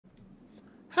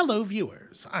Hello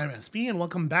viewers, I'm SB and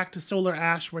welcome back to Solar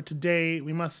Ash, where today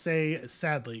we must say,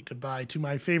 sadly, goodbye to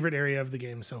my favorite area of the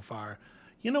game so far.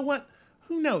 You know what?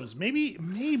 Who knows? Maybe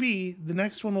the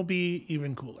next one will be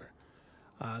even cooler.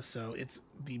 So it's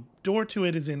the door to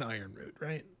it is in Ironroot,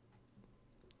 right?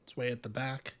 It's way at the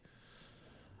back.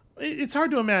 It's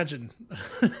hard to imagine.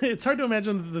 It's hard to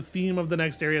imagine that the theme of the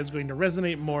next area is going to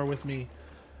resonate more with me.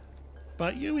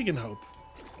 But yeah, we can hope.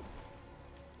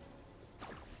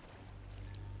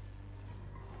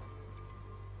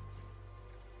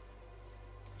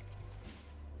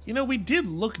 You know, we did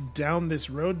look down this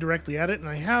road directly at it, and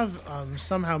I have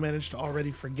somehow managed to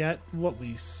already forget what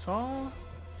we saw.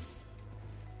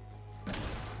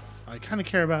 I kind of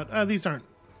care about... these aren't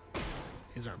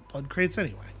blood crates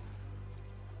anyway.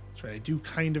 That's right, I do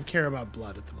kind of care about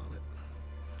blood at the moment.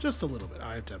 Just a little bit.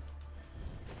 I have to...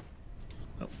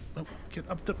 Nope, get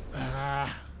up the...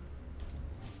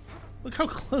 Look how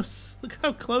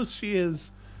close she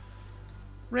is.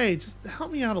 Ray, just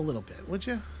help me out a little bit, would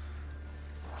you?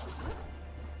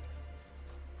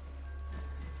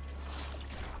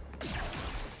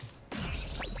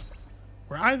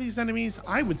 Were I these enemies,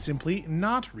 I would simply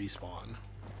not respawn.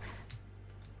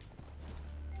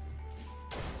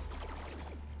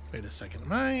 Wait a second,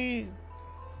 did I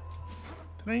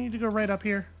need to go right up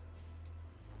here?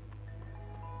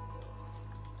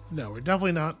 No, we're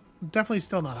definitely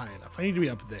still not high enough. I need to be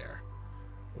up there,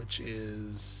 which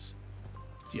is,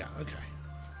 yeah, okay.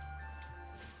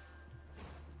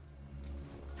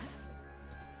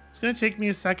 It's going to take me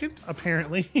a second,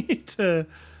 apparently, to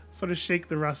sort of shake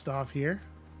the rust off here.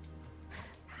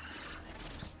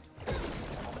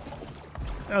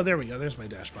 Oh, there we go. There's my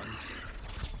dash button.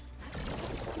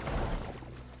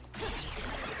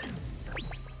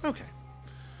 Okay.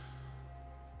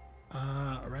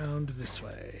 Around this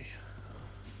way.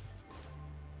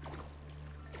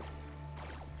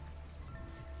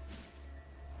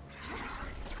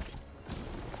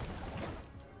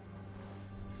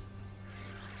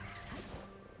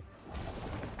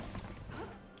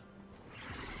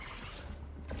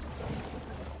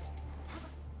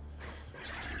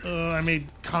 I made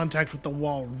contact with the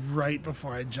wall right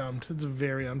before I jumped. It's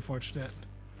very unfortunate.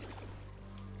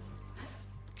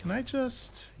 Can I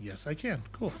just... Yes, I can.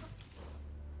 Cool.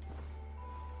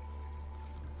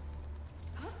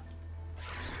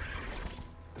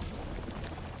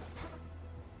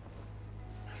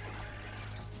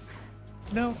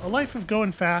 No, a life of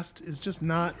going fast is just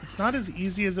not... It's not as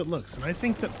easy as it looks. And I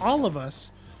think that all of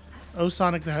us owe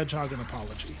Sonic the Hedgehog an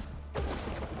apology.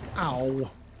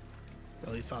 Ow.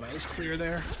 Really thought I was clear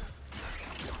there.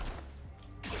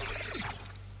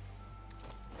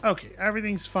 Okay,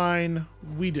 everything's fine.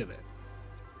 We did it.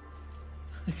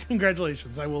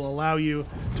 Congratulations. I will allow you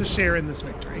to share in this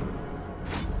victory.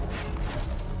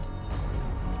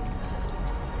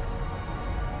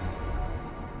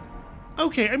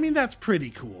 Okay, I mean, that's pretty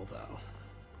cool, though.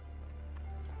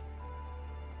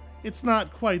 It's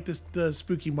not quite the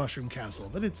spooky mushroom castle,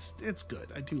 but it's good.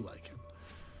 I do like it.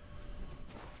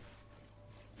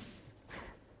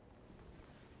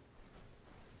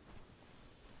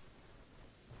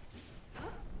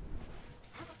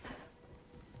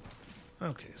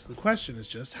 Okay, so the question is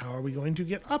just, how are we going to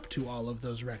get up to all of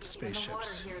those wrecked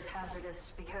spaceships? The water here is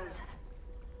hazardous because,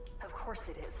 of course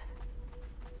it is.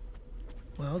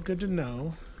 Well, good to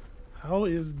know. How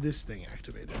is this thing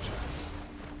activated?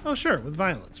 Oh, sure, with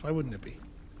violence. Why wouldn't it be?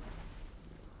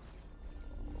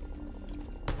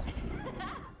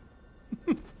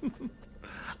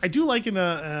 I do like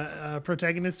a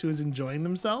protagonist who is enjoying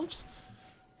themselves.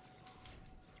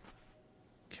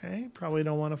 Okay, probably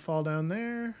don't want to fall down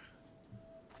there.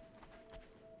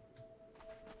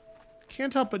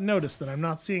 Can't help but notice that I'm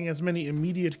not seeing as many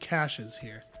immediate caches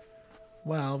here.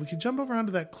 Well, we could jump over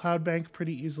onto that cloud bank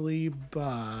pretty easily,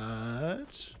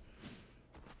 but...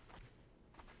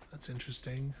 That's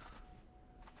interesting.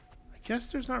 I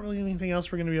guess there's not really anything else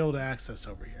we're going to be able to access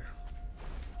over here.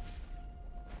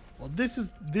 Well, this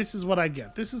is what I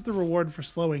get. This is the reward for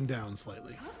slowing down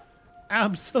slightly.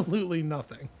 Absolutely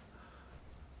nothing.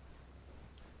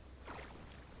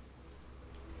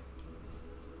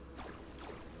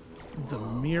 The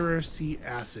Mirror Sea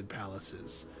Acid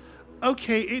Palaces.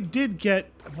 Okay, it did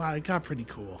get... Wow, it got pretty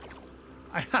cool.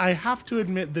 I have to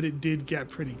admit that it did get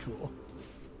pretty cool.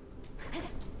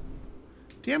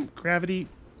 Damn gravity.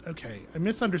 Okay, I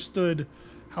misunderstood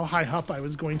how high up I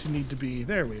was going to need to be.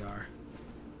 There we are.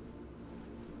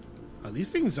 These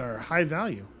things are high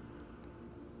value.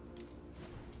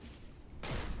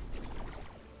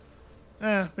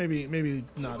 Maybe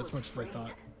not as much as I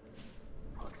thought.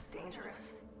 Looks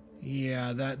dangerous.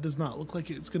 Yeah, that does not look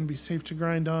like it's going to be safe to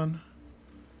grind on.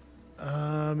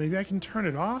 Maybe I can turn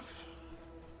it off?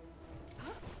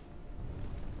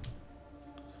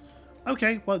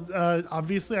 Okay, well,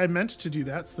 obviously I meant to do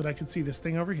that so that I could see this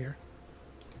thing over here.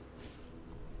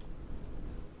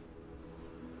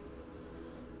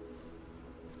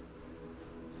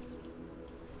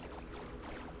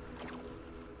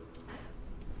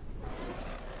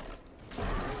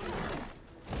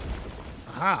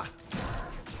 Aha!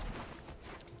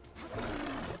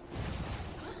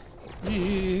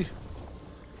 Eee.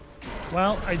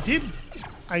 Well, I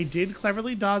did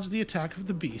cleverly dodge the attack of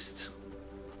the beast,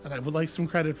 and I would like some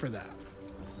credit for that.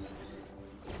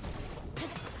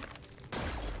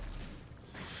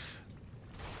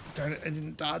 Darn it, I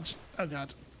didn't dodge. Oh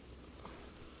god.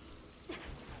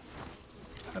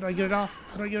 How do I get it off?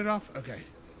 How do I get it off? Okay.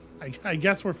 I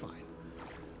guess we're fine.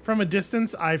 From a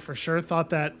distance, I for sure thought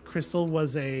that crystal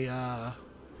was a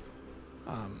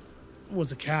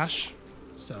cache,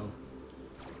 so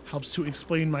helps to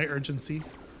explain my urgency.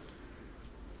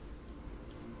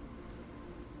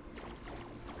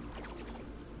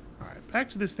 All right, back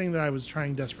to this thing that I was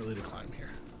trying desperately to climb here.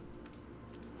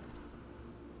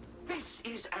 This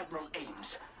is Admiral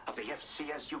Ames of the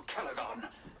FCSU Calagon.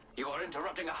 You are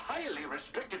interrupting a highly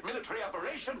restricted military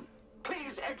operation.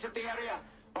 Please exit the area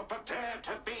or prepare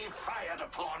to be fired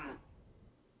upon.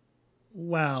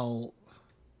 Well,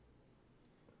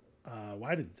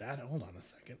 why did that? Hold on a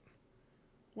second.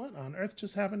 What on earth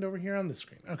just happened over here on the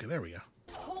screen? Okay, there we go.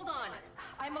 Hold on.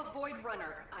 I'm a void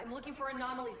runner. I'm looking for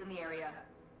anomalies in the area.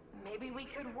 Maybe we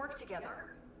could work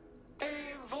together.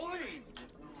 A void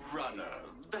runner?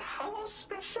 How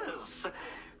auspicious.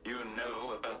 You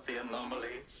know about the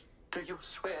anomalies? Do you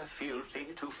swear fealty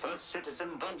to First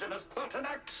Citizen Dungeness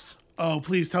Pertinax? Oh,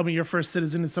 please tell me your first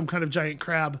citizen is some kind of giant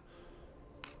crab.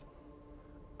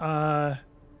 Yeah,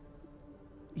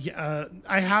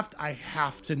 I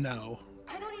have to know.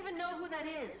 I don't even know who that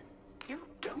is. You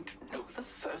don't know the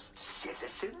First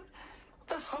Citizen?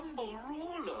 The humble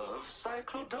ruler of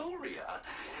Cyclodoria.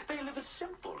 They live a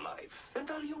simple life and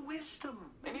value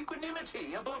wisdom and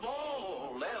equanimity above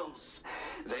all else.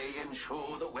 They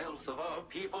ensure the wealth of our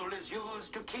people is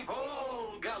used to keep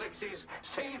all galaxies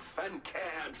safe and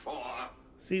cared for.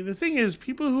 See, the thing is,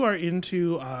 people who are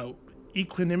into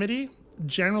equanimity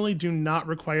generally do not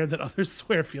require that others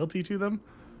swear fealty to them.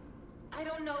 I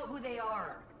don't know who they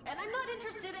are, and I'm not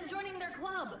interested in joining their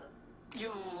club.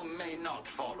 You may not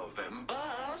follow them,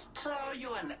 but are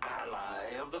you an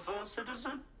ally of the First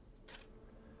Citizen?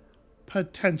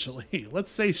 Potentially. Let's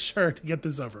say sure to get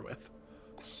this over with.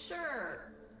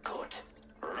 Sure. Good.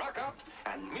 Rock up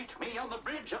and meet me on the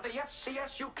bridge of the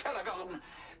FCSU Calagon.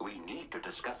 We need to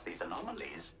discuss these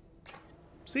anomalies.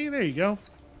 See, there you go.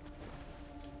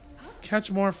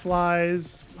 Catch more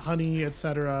flies, honey,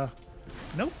 etc.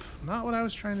 Nope, not what I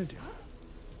was trying to do.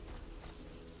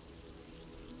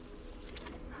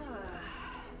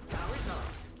 Power's on.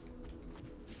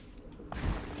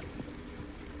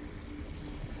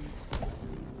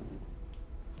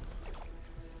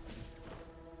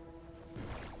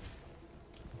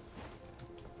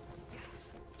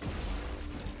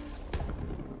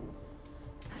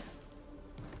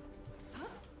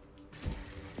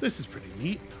 This is pretty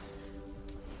neat.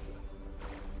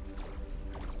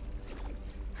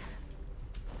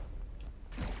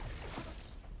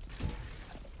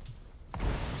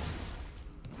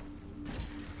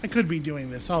 I could be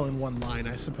doing this all in one line,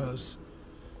 I suppose.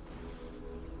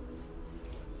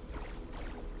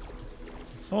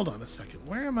 So hold on a second.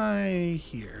 Where am I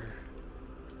here?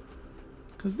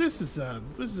 Because this is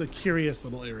a curious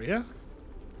little area.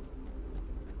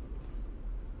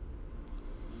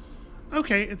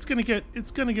 Okay, it's gonna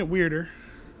get weirder.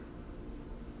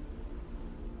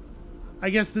 I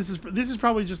guess this is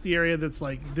probably just the area that's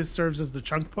like this serves as the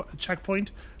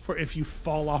checkpoint for if you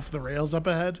fall off the rails up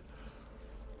ahead.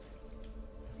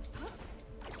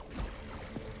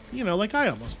 You know, like I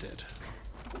almost did.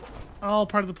 All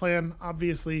part of the plan,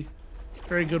 obviously.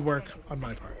 Very good work on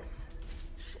my part.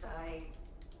 Should I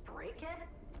break it?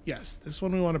 Yes, this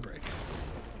one we want to break.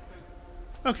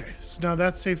 Okay, so now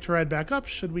that's safe to ride back up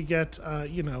should we get,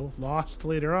 you know, lost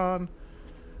later on.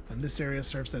 And this area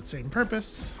serves that same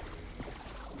purpose.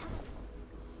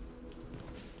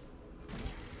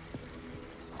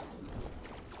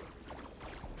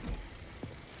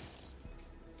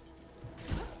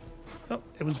 Oh,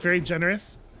 it was very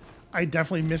generous. I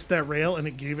definitely missed that rail and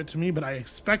it gave it to me, but I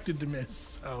expected to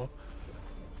miss, so.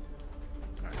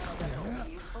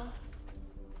 Useful?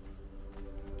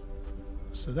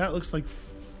 So that looks like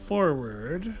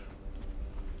forward.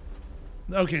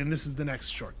 Okay, and this is the next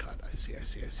shortcut. I see.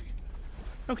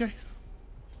 Okay.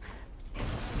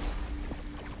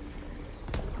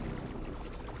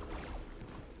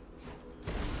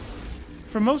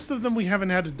 For most of them, we haven't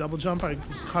had to double jump. I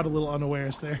was caught a little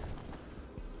unawares there.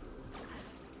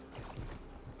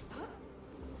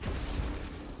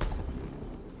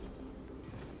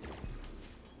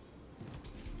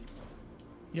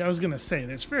 Yeah, I was going to say,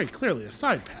 there's very clearly a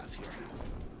side path here.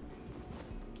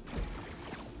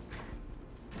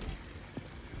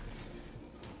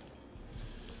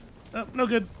 Oh, no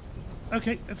good.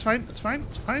 Okay, it's fine, it's fine,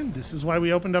 it's fine. This is why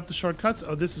we opened up the shortcuts.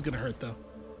 Oh, this is going to hurt, though.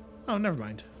 Oh, never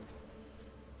mind.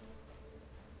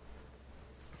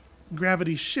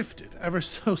 Gravity shifted ever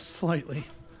so slightly.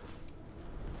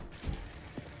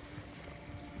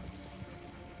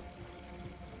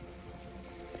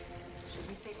 Should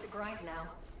be safe to grind now.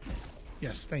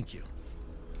 Yes, thank you.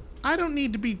 I don't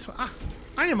need to be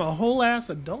I am a whole-ass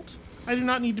adult. I do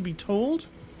not need to be told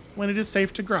when it is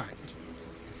safe to grind.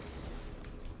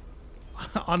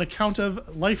 On account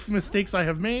of life mistakes I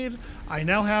have made, I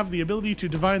now have the ability to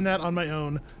divine that on my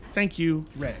own. Thank you,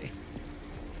 Ray.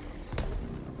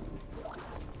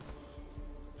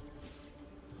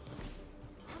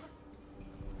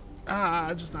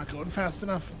 Just not going fast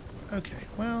enough. Okay,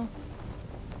 well,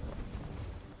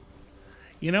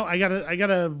 you know, I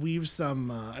gotta weave some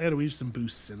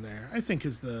boosts in there. I think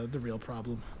is the real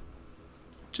problem.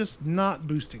 Just not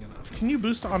boosting enough. Can you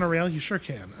boost on a rail? You sure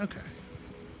can. Okay.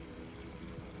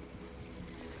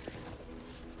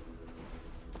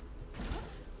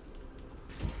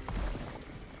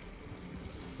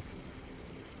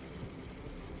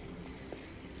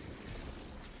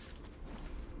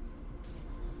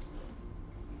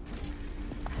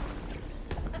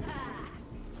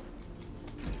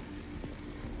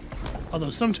 Although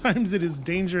sometimes it is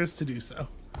dangerous to do so.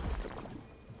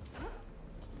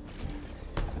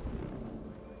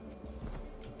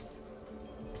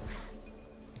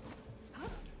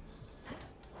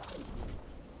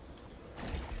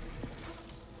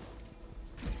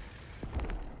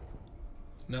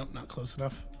 Nope, not close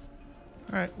enough.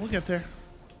 All right, we'll get there.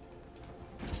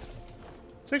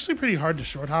 It's actually pretty hard to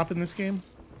short hop in this game.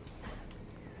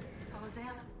 Oh, Sam.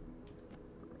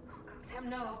 Oh, Sam,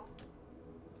 no.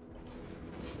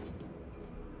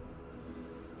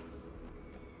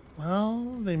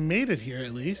 Well, they made it here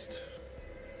at least.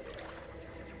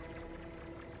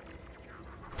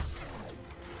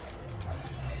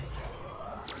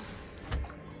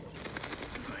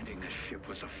 Finding this ship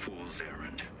was a fool's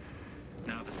errand.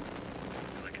 Now that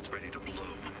it's like it's ready to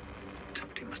blow,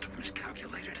 Tufty must have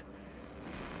miscalculated.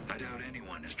 I doubt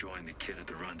anyone has joined the kid at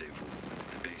the rendezvous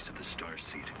at the base of the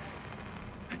Starseed.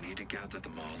 I need to gather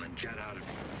them all and jet out of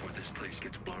here before this place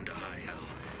gets blown to high hell.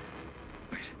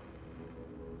 Wait.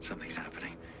 Something's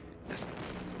happening. It's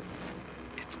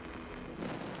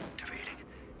activating.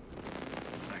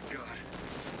 My God.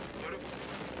 What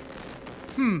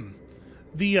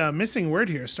The missing word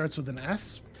here starts with an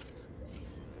S.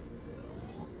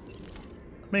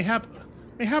 Mayhap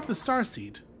the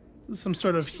Starseed. This is some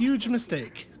sort of huge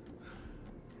mistake.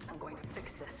 I'm going to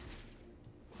fix this.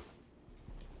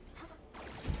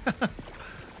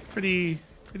 Pretty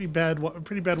bad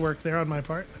work there on my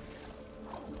part.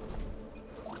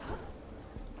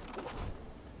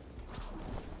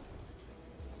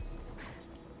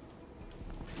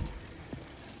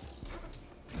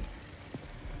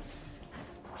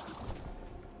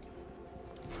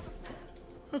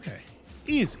 Okay,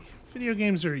 easy. Video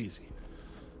games are easy.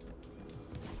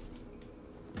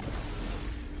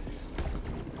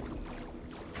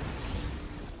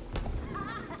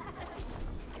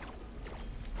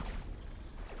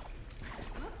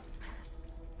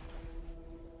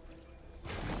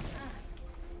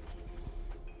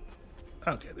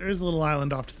 Okay, there is a little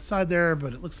island off to the side there,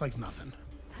 but it looks like nothing.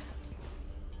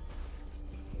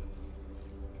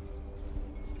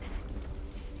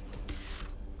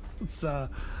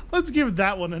 Let's give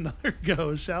that one another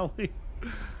go, shall we?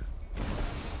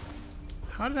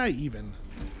 How did I even?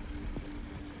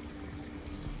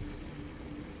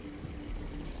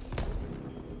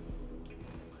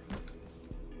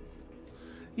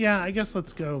 Yeah, I guess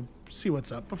let's go see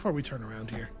what's up before we turn around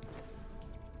here.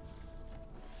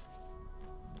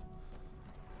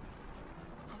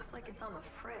 Looks like it's on the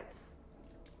fritz.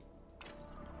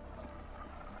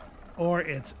 Or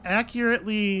it's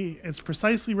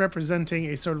precisely representing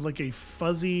a sort of like a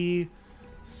fuzzy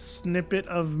snippet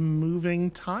of moving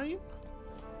time.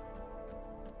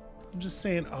 I'm just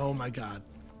saying, oh my God.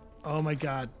 Oh my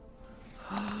God.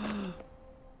 Ah,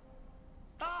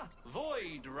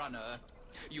 Void Runner.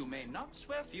 You may not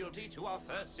swear fealty to our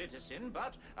first citizen,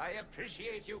 but I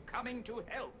appreciate you coming to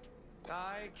help.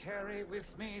 I carry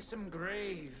with me some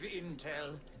grave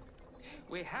intel.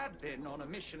 We had been on a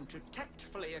mission to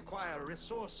tactfully acquire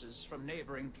resources from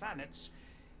neighboring planets,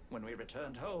 When we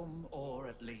returned home, or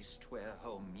at least where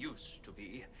home used to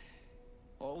be,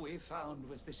 all we found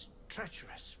was this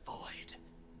treacherous void.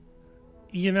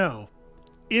 You know,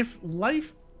 if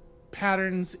life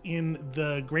patterns in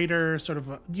the greater sort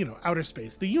of, outer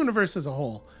space, the universe as a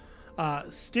whole,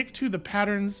 stick to the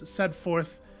patterns set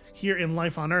forth here in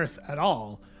life on Earth at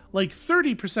all, like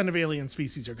 30% of alien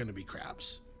species are going to be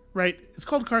crabs, right? It's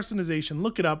called carcinization.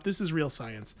 Look it up. This is real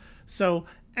science. So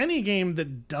any game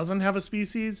that doesn't have a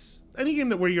species, any game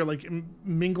where you're like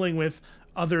mingling with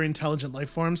other intelligent life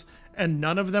forms and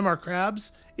none of them are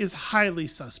crabs is highly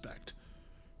suspect.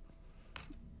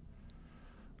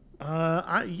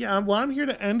 Yeah, well, I'm here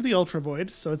to end the Ultra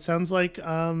Void, so it sounds like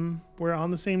we're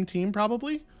on the same team,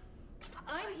 probably.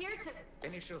 I'm here to...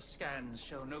 Initial scans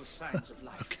show no signs of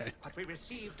life, Okay. but we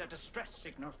received a distress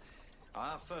signal.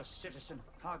 Our first citizen,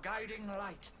 our guiding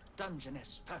light,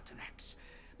 Dungeness Pertinax,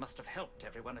 must have helped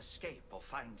everyone escape or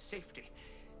find safety,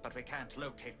 but we can't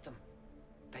locate them.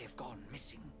 They have gone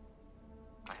missing.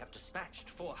 I have dispatched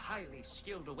 4 highly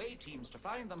skilled away teams to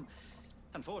find them.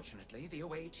 Unfortunately, the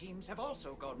away teams have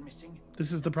also gone missing.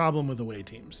 This is the problem with away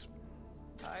teams.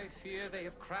 I fear they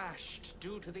have crashed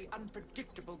due to the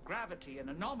unpredictable gravity and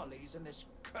anomalies in this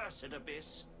cursed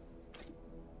abyss.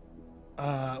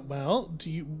 Well,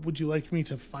 would you like me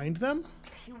to find them?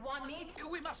 You want me to...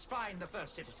 We must find the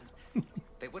first citizen.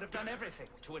 They would have done everything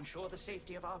to ensure the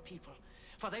safety of our people,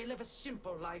 for they live a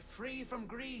simple life free from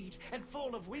greed and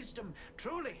full of wisdom.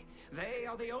 Truly, they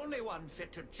are the only one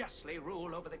fit to justly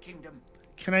rule over the kingdom.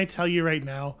 Can I tell you right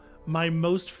now, my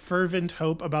most fervent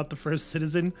hope about the first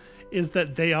citizen is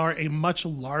that they are a much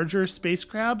larger space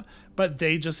crab, but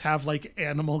they just have like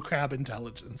animal crab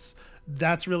intelligence.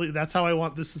 That's how I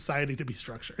want this society to be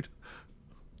structured.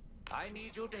 I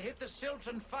need you to hit the silt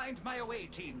and find my away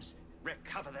teams.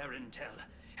 Recover their intel.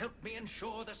 Help me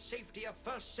ensure the safety of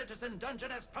first citizen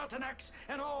Dungeness Pertinax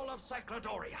and all of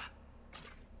Cyclodoria.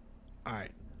 All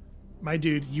right, my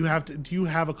dude, do you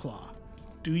have a claw?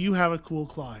 Do you have a cool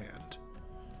claw hand?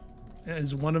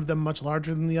 Is one of them much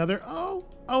larger than the other? Oh,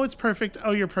 it's perfect.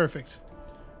 Oh, you're perfect.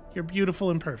 You're beautiful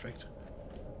and perfect.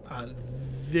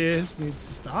 This needs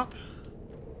to stop.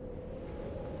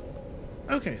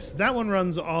 Okay, so that one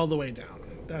runs all the way down.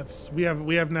 We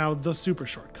have now the super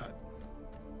shortcut.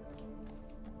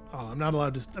 Oh, I'm not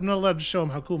allowed to show him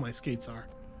how cool my skates are.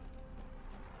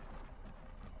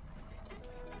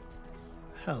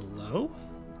 Hello?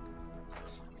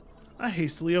 A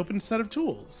hastily opened set of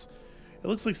tools. It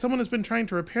looks like someone has been trying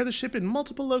to repair the ship in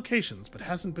multiple locations, but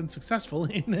hasn't been successful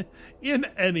in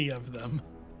any of them.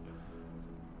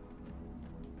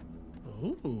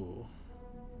 Ooh.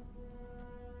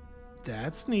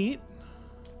 That's neat.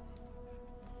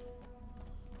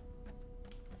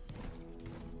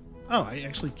 Oh, I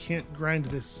actually can't grind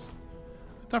this.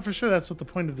 I thought for sure that's what the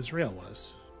point of this rail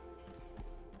was.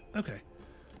 Okay.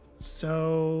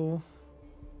 So...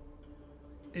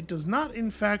 it does not,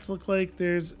 in fact, look like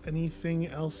there's anything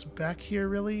else back here,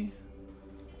 really.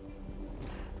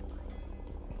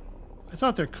 I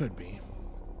thought there could be.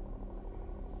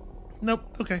 Nope.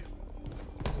 Okay.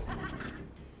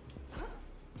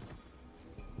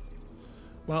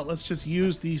 Well, let's just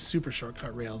use the super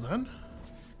shortcut rail then.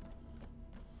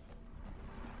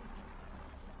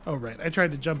 Oh, right. I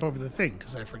tried to jump over the thing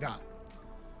because I forgot.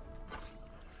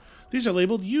 These are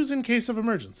labeled use in case of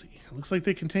emergency. It looks like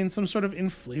they contain some sort of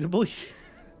inflatable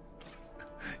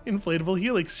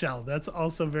helix shell. That's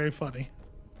also very funny.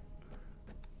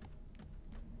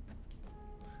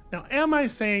 Now, am I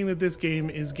saying that this game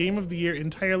is Game of the Year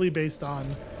entirely based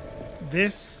on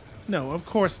this? No, of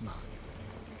course not.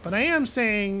 But I am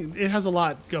saying it has a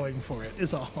lot going for it,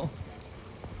 is all.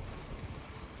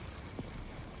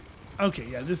 Okay,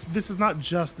 yeah, this is not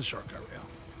just the shortcut rail.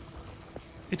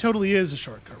 It totally is a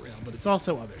shortcut rail, but it's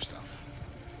also other stuff.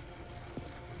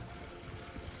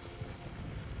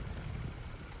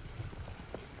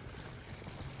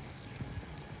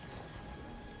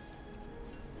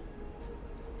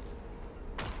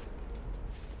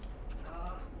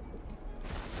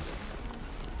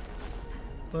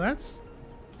 Well,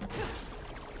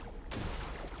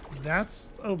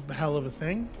 that's a hell of a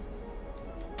thing.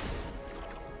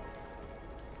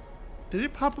 Did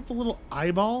it pop up a little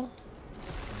eyeball?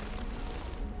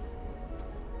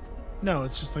 No,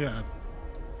 it's just like a...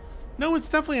 No, it's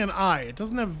definitely an eye. It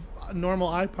doesn't have normal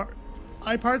eye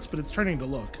parts, but it's turning to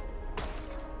look.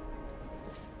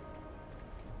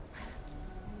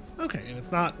 Okay, and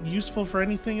it's not useful for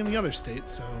anything in the other state,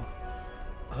 so...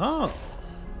 Oh.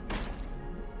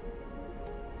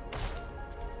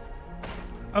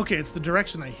 Okay, it's the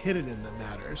direction I hit it in that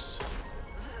matters.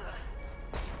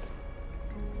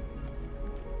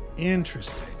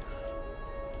 Interesting.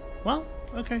 Well,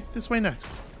 okay, this way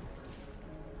next.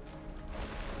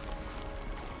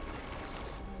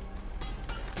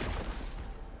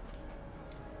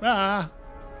 Ah!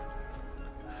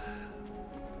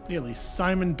 Nearly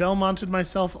Simon Belmonted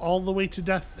myself all the way to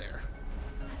death there.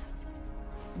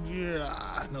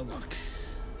 Yeah, no luck.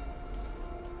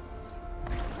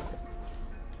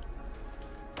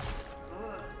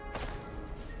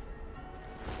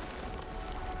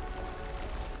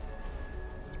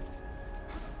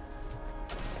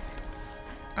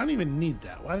 I don't even need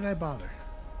that. Why did I bother?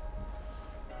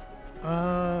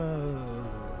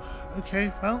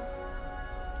 Okay, well,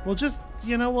 we'll just,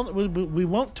 you know, we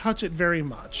won't touch it very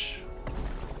much.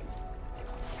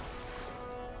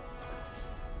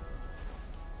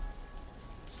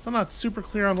 Still not super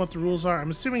clear on what the rules are. I'm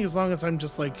assuming as long as I'm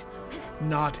just, like,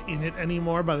 not in it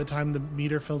anymore by the time the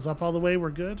meter fills up all the way,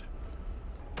 we're good.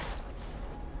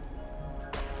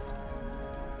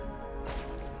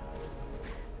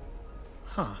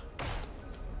 Huh.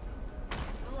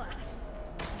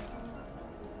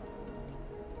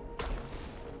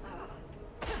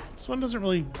 This one doesn't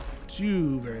really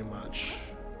do very much.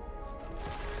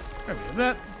 There we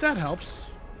go. That helps.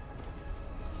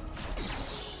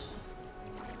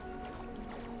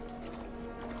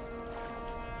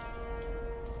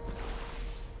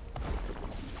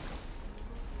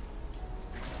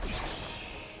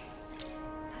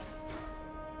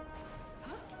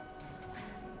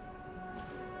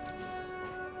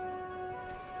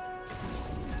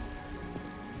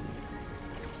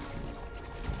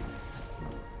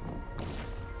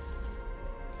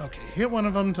 Okay, hit one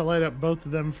of them to light up both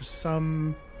of them for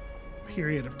some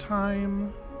period of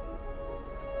time.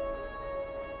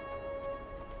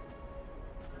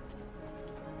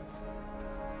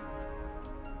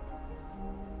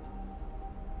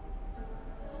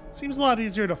 Seems a lot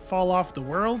easier to fall off the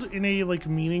world in a, like,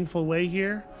 meaningful way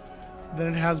here than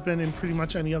it has been in pretty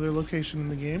much any other location in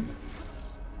the game.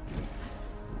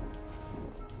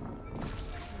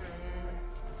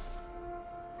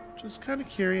 Just kind of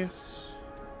curious.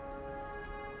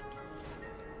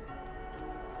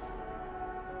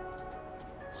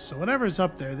 So whatever's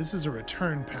up there, this is a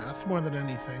return path more than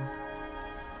anything.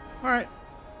 Alright.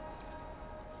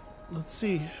 Let's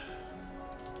see.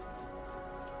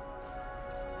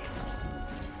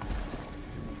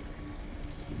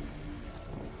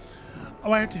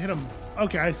 Oh, I have to hit them.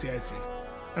 Okay, I see.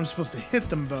 I'm supposed to hit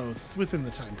them both within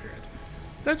the time period.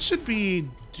 That should be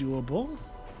doable.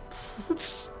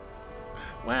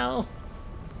 Well...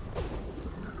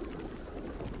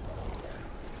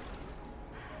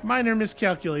 minor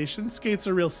miscalculation. Skates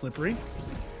are real slippery.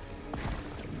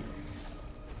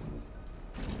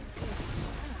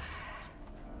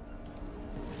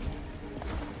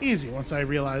 Easy once I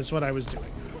realized what I was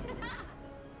doing.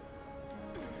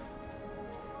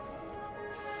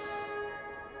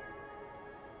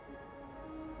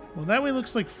 Well, that way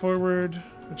looks like forward,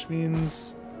 which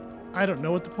means I don't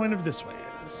know what the point of this way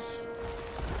is.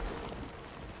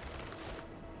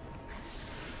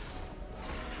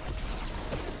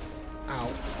 Ow.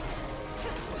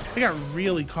 I got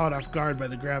really caught off guard by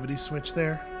the gravity switch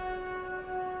there.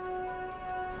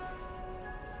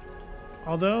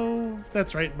 Although,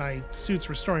 that's right, my suit's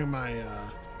restoring my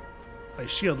my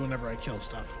shield whenever I kill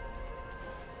stuff.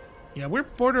 Yeah, we're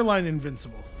borderline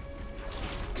invincible.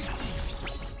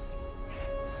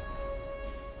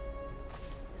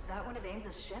 Is that one of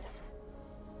Ains's ships?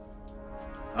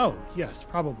 Oh, yes,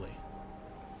 probably.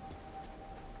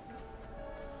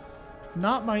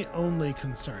 Not my only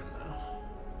concern, though.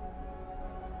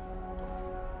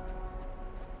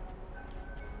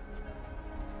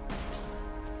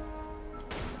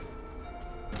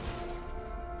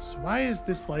 So why is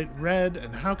this light red,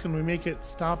 and how can we make it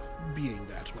stop being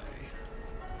that way?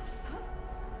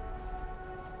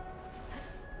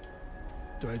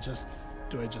 Do I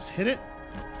just hit it?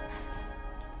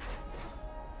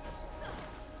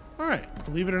 Alright,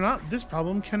 believe it or not, this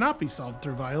problem cannot be solved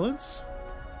through violence.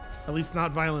 At least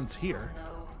not violence here.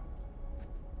 No.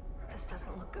 This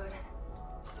doesn't look good.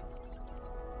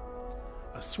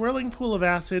 A swirling pool of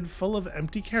acid full of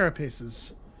empty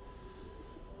carapaces.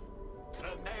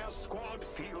 The Mayor Squad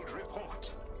field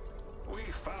report. We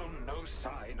found no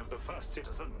sign of the first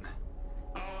citizen.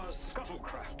 Our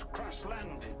scuttlecraft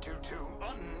crash-landed due to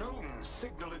unknown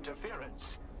signal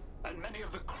interference, and many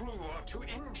of the crew are too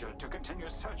injured to continue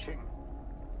searching.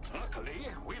 Luckily,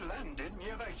 we landed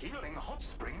near the healing hot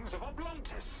springs of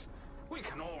Oblantis. We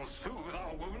can all soothe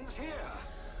our wounds here.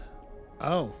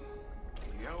 Oh.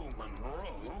 Yeoman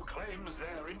Rowe claims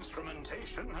their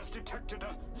instrumentation has detected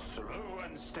a slow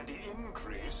and steady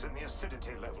increase in the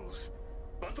acidity levels.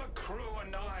 but the crew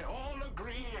and I all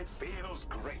agree it feels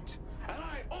great. And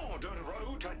I ordered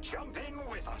Roe to jump in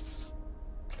with us.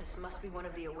 This must be one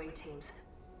of the away teams.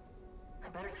 I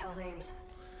better tell Ames.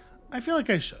 I feel like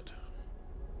I should.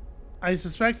 I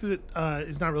suspect that it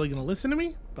is not really going to listen to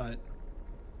me, but...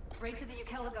 Right to the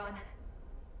Ukelagon.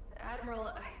 Admiral,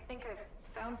 I think I've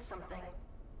found something.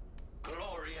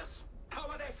 Glorious. How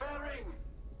are they faring?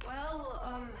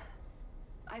 Well,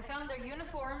 I found their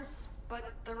uniforms,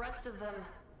 but the rest of them,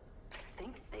 I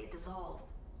think they dissolved.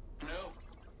 No.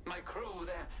 My crew,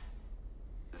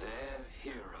 they're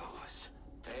heroes.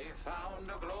 They found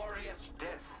a glorious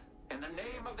death in the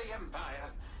name of the Empire,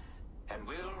 and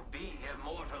will be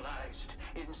immortalized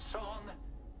in song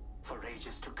for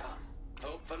ages to come.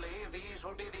 Hopefully, these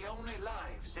will be the only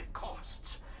lives it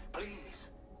costs. Please,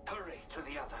 hurry to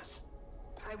the others.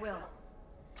 I will.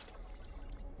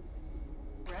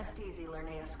 Rest easy,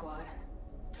 Lernea Squad.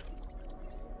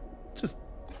 Just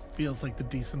feels like the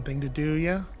decent thing to do,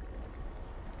 yeah?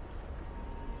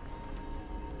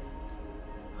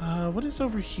 What is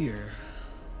over here?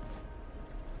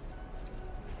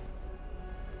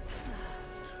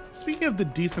 Speaking of the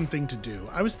decent thing to do,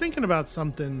 I was thinking about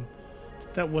something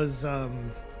that was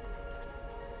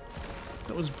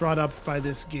brought up by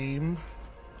this game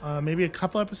maybe a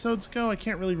couple episodes ago. I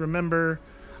can't really remember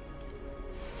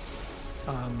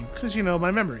because, you know,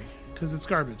 my memory, because it's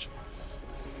garbage.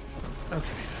 Okay.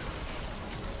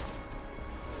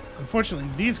 Unfortunately,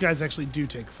 these guys actually do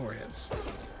take 4 hits.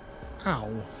 Ow.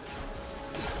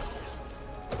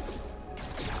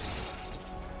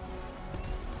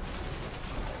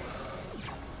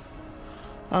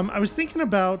 I was thinking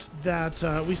about that,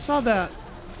 we saw that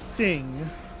thing,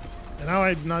 and now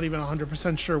I'm not even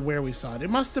 100% sure where we saw it. It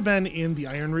must have been in the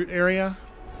Iron Root area.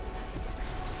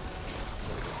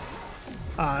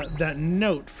 That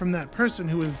note from that person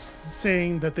who was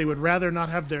saying that they would rather not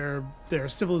have their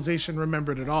civilization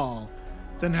remembered at all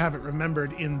than have it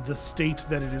remembered in the state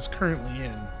that it is currently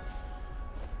in.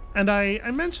 And I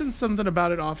mentioned something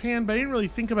about it offhand, but I didn't really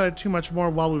think about it too much more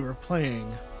while we were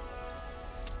playing.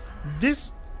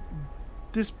 This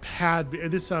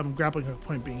grappling hook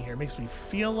point being here makes me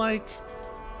feel like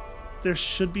there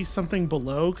should be something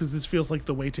below, because this feels like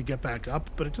the way to get back up,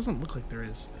 but it doesn't look like there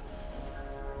is.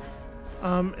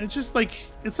 It's just like,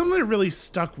 it's something that really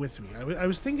stuck with me. I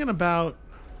was thinking about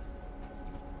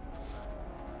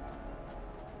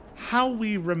how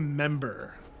we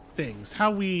remember things, how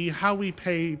we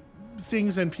pay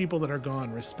things and people that are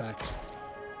gone respect.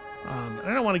 I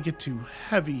don't want to get too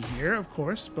heavy here, of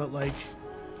course, but like,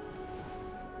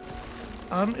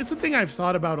 it's a thing I've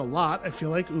thought about a lot. I feel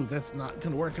like, ooh, that's not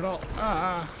gonna work at all.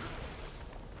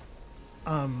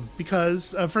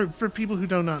 Because for people who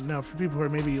do not know, for people who are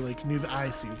maybe like new, I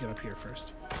see we get up here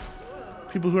first.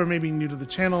 People who are maybe new to the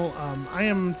channel, I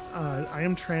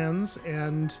am trans,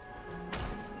 and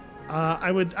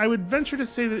I would venture to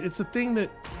say that it's a thing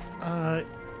that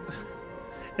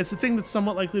it's a thing that's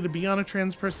somewhat likely to be on a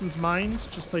trans person's mind.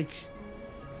 Just like,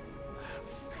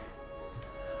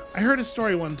 I heard a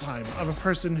story one time of a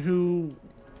person who,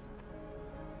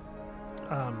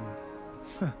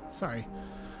 sorry.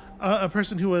 A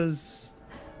person who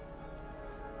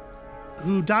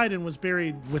died and was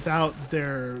buried without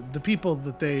the people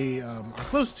that they are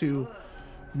close to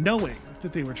knowing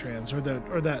that they were trans, or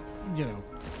that you know,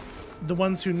 the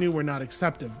ones who knew were not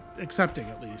accepting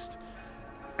at least,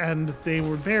 and they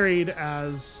were buried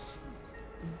as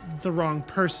the wrong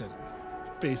person,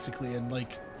 basically. And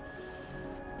like,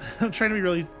 I'm trying to be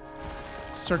really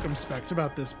circumspect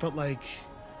about this, but like,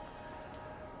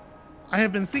 I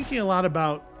have been thinking a lot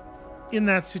about, in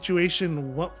that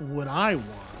situation, what would I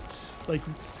want? Like,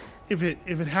 if it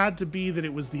had to be that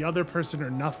it was the other person or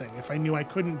nothing, if I knew I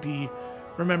couldn't be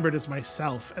remembered as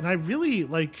myself. And I really,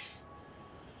 like,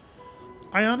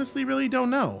 I honestly really don't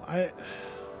know.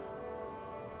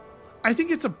 I think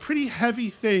it's a pretty heavy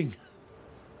thing,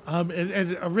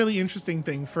 and a really interesting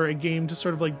thing for a game to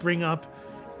sort of like bring up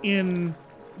in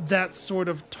that sort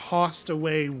of tossed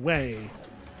away way,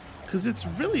 because it's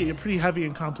really a pretty heavy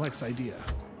and complex idea.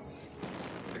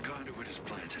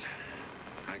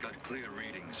 Clear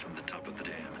readings from the top of the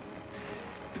dam.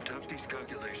 If Tufty's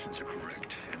calculations are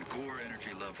correct and core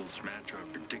energy levels match our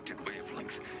predicted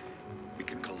wavelength, we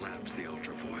can collapse the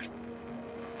ultra void.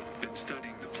 Been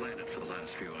studying the planet for the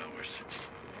last few hours. It's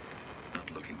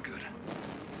not looking good.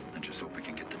 I just hope we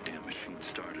can get the damn machine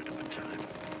started on time.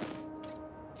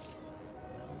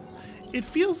 It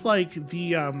feels like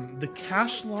the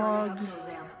cache log.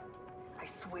 I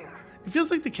swear. It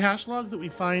feels like the cache log that we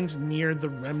find near the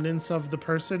remnants of the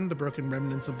person, the broken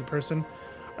remnants of the person,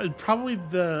 probably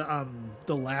the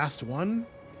last one.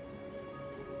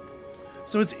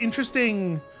 So it's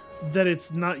interesting that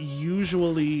it's not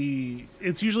usually...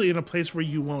 It's usually in a place where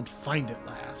you won't find it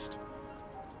last.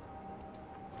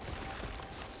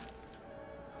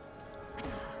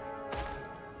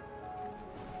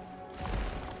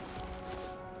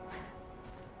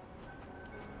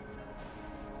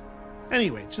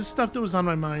 Anyway, just stuff that was on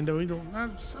my mind.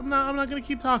 I'm not gonna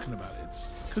keep talking about it.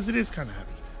 It's because it is kind of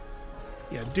heavy.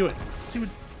 Yeah, do it.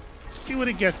 See what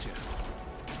it gets you.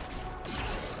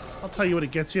 I'll tell you what it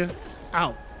gets you.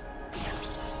 Ow.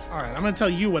 All right, I'm gonna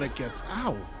tell you what it gets.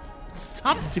 Ow.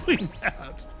 Stop doing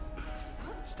that.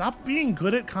 Stop being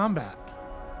good at combat.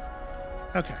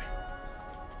 Okay.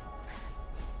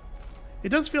 It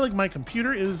does feel like my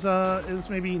computer is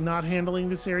maybe not handling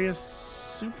this area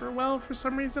super well for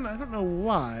some reason. I don't know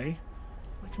why.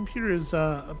 My computer is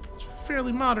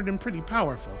fairly modern and pretty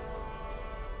powerful.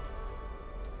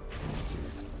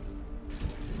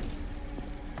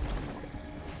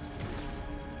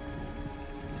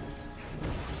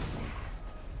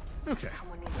 Okay.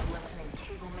 Someone needs a lesson in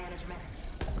cable management.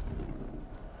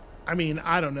 I mean,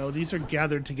 I don't know. These are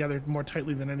gathered together more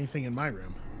tightly than anything in my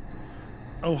room.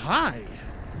 Oh, hi.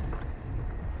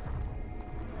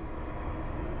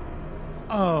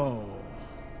 Oh.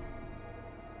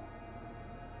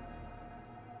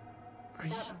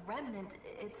 That remnant,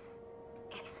 it's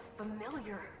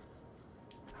familiar.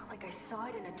 Like I saw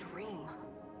it in a dream.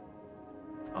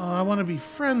 Oh, I want to be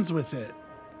friends with it.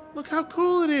 Look how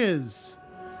cool it is.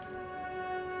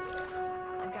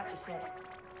 I've got to say.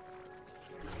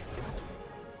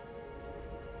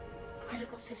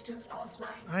 Critical systems offline.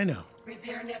 I know.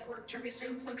 Repair network to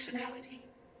resume functionality.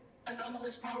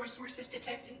 Anomalous power sources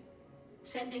detected.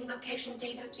 Sending location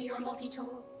data to your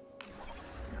multi-tool.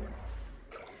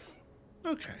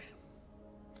 Okay.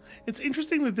 It's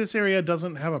interesting that this area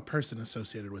doesn't have a person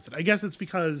associated with it. I guess it's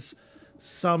because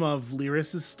some of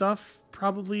Lyris's stuff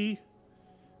probably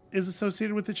is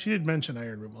associated with it. She did mention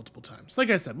Iron Room multiple times. Like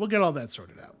I said, we'll get all that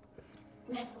sorted out.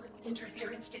 Network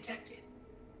interference detected.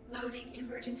 Loading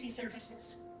emergency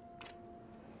services.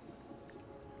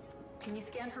 Can you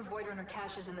scan for Void Runner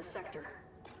caches in the sector?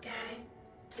 Scanning.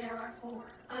 There are 4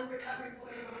 unrecovered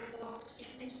Void Runner logs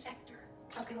in this sector.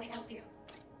 How can we help you?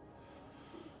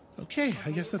 Okay,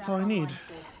 I guess that's all I need.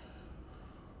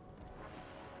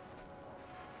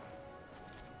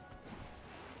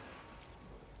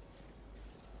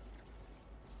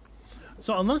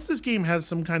 So unless this game has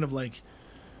some kind of like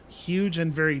huge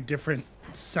and very different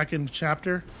second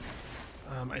chapter,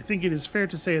 I think it is fair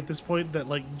to say at this point that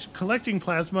like collecting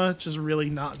plasma just really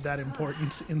not that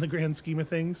important in the grand scheme of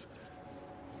things.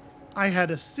 I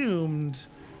had assumed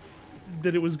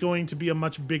that it was going to be a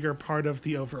much bigger part of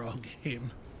the overall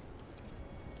game.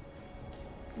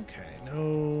 Okay,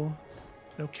 no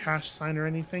cache sign or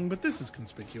anything, but this is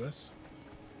conspicuous.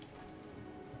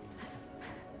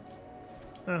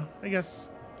 Oh, I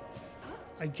guess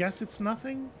it's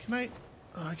nothing. Can I?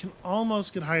 Oh, I can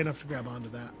almost get high enough to grab onto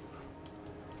that.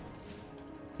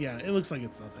 Yeah, it looks like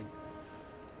it's nothing.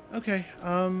 Okay,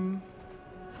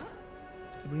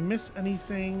 did we miss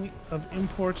anything of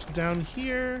import down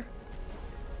here?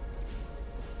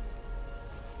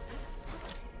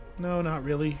 No, not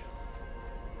really.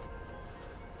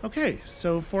 Okay,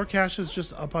 so 4 caches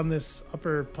just up on this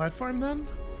upper platform then?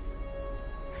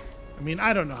 I mean,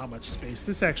 I don't know how much space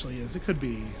this actually is. It could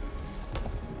be...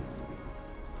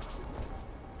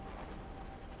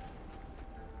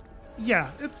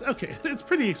 Yeah, it's okay. It's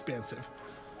pretty expansive.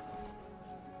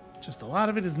 Just a lot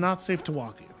of it is not safe to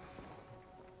walk in.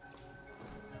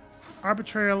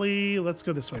 Arbitrarily, let's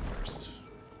go this way first.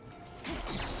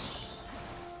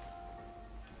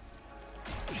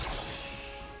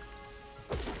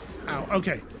 Ow,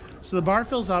 okay. So the bar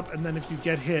fills up, and then if you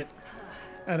get hit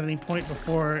at any point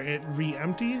before it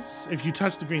re-empties, if you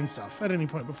touch the green stuff at any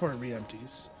point before it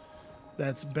re-empties,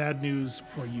 that's bad news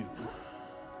for you.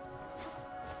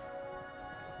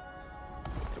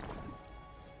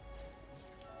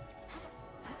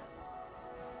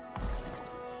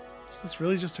 Is this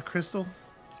really just a crystal?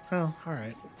 Oh,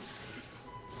 alright.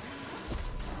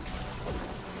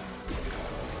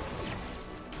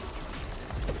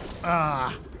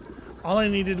 Ah! All I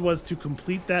needed was to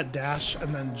complete that dash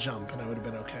and then jump, and I would have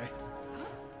been okay.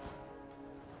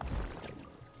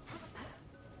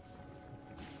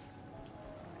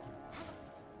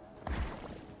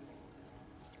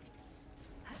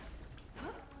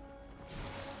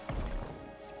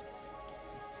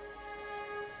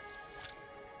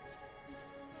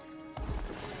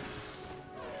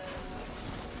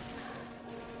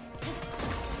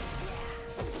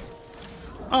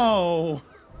 Oh!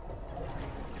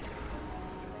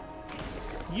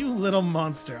 You little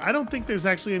monster. I don't think there's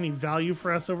actually any value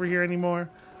for us over here anymore,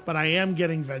 but I am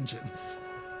getting vengeance.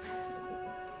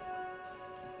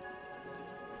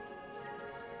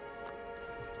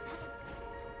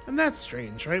 And that's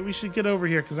strange, right? We should get over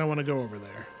here because I want to go over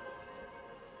there.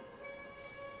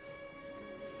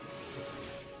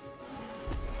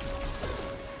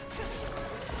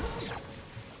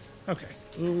 Okay.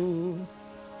 Ooh.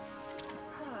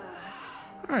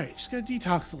 Alright, just gotta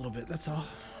detox a little bit, that's all.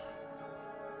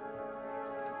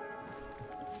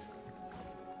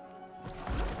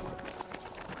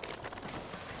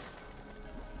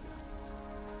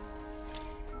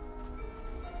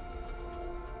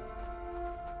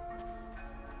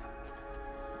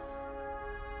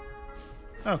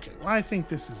 Okay, well, I think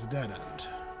this is a dead end.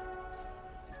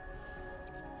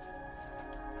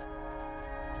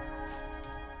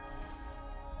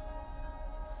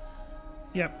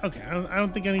 Yep, okay, I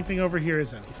don't think anything over here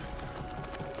is anything.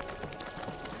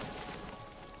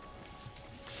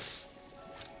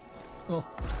 Well,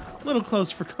 a little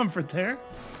close for comfort there.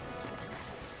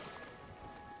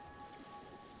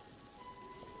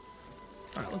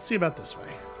 Alright, let's see about this way.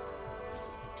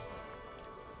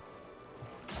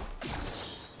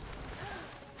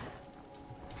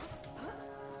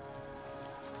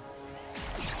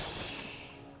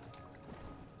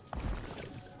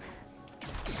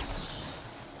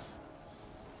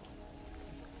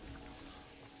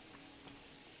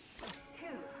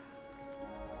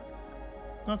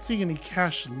 Not seeing any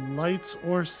cache lights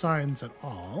or signs at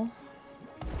all.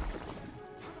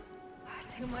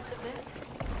 Too much of this?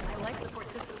 My life support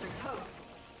systems are toast.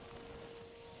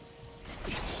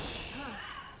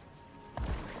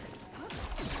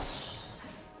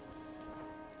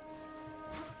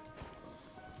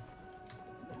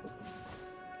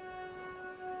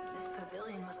 This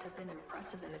pavilion must have been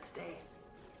impressive in its day.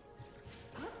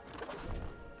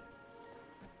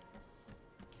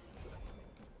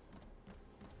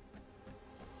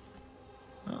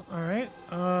 Well, all right.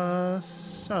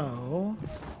 So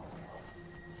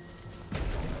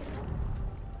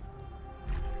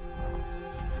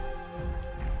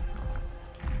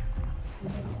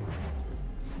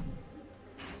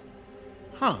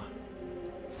huh.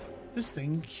 This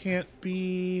thing can't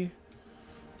be...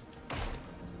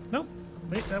 Nope.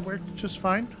 Wait, that worked just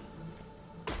fine.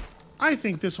 I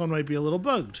think this one might be a little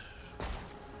bugged.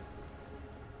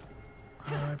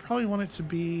 I probably want it to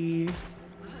be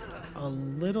a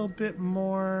little bit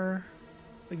more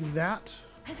like that.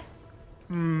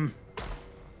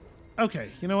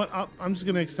 Okay, you know what? I'm just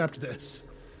going to accept this.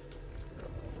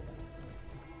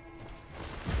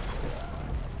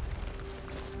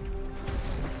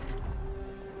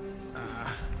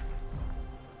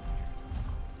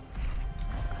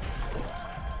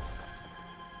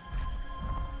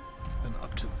 Then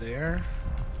up to there.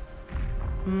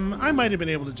 I might have been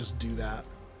able to just do that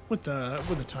with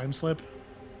the time slip.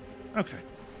 Okay.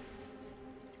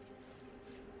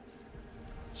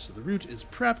 So the route is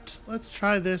prepped. Let's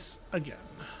try this again.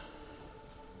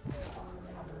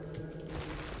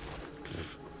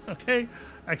 Okay.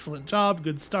 Excellent job.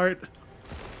 Good start.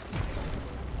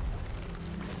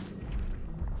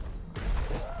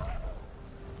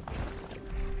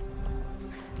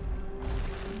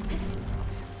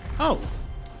 Oh.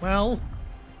 Well.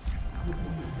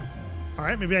 All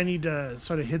right, maybe I need to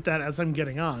sort of hit that as I'm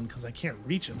getting on, because I can't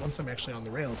reach it once I'm actually on the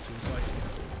rail, it seems like.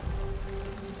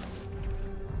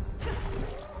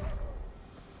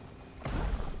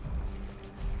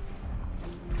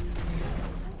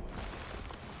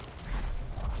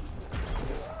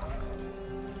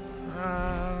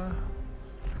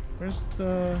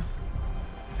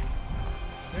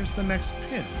 Where's the next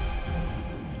pin?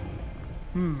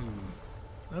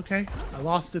 Okay, I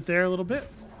lost it there a little bit.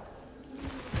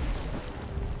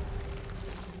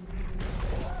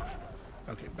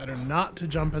 Okay, better not to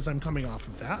jump as I'm coming off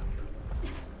of that.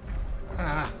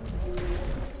 Ah.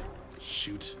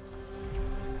 Shoot.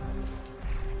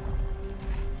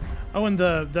 Oh, and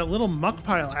that little muck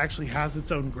pile actually has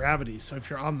its own gravity, so if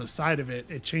you're on the side of it,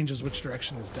 it changes which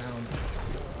direction is down.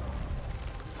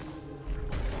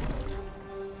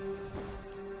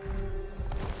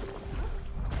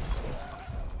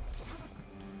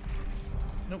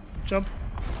 Nope, jump.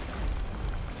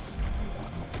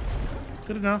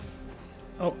 Good enough.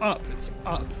 Oh, up. It's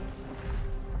up.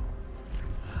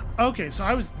 Okay, so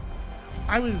I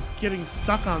was getting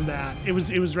stuck on that. It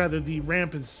was rather the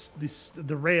ramp is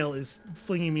the rail is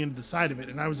flinging me into the side of it,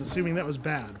 and I was assuming that was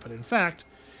bad, but in fact,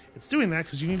 it's doing that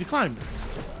because you need to climb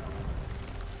next.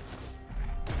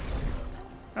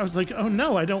 I was like, oh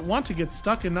no, I don't want to get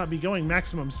stuck and not be going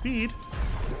maximum speed.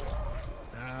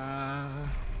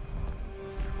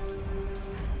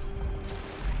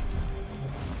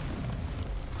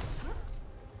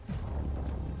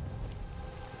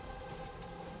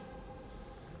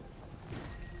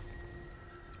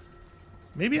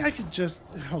 Maybe I could just...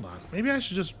 Hold on. Maybe I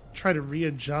should just try to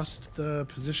readjust the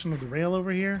position of the rail over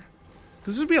here.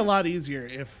 Because this would be a lot easier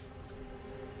if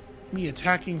me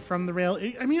attacking from the rail...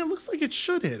 I mean, it looks like it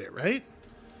should hit it, right?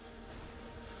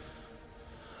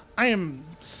 I am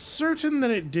certain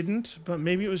that it didn't, but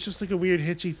maybe it was just like a weird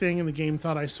hitchy thing and the game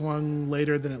thought I swung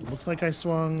later than it looked like I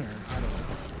swung, or I don't know.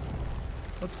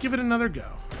 Let's give it another go.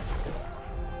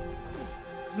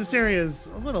 Because this area is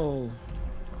a little...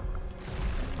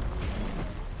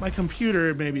 My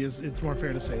computer, maybe, it's more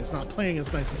fair to say, is not playing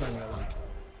as nice as I might like.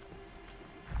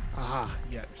 Aha,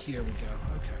 yeah, here we go.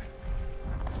 Okay.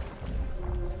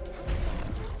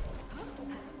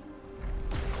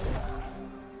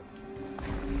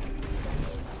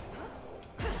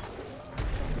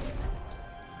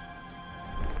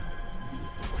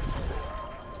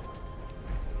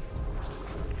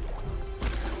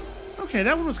 Okay,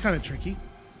 that one was kind of tricky.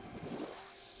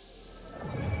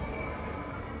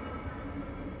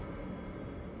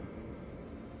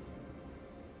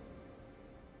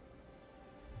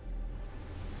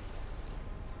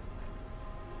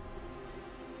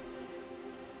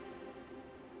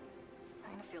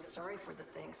 Sorry for the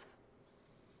things.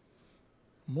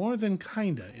 More than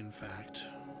kinda, in fact.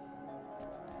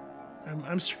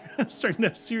 I'm starting to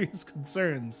have serious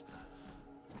concerns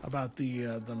about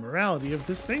the morality of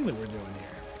this thing that we're doing here.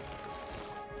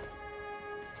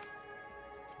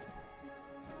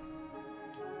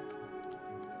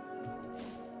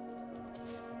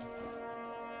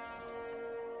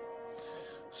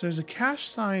 So there's a cash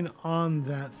sign on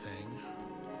that thing.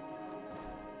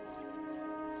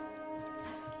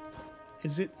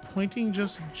 Is it pointing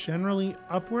just generally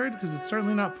upward? Because it's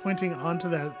certainly not pointing onto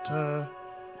that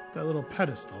that little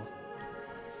pedestal.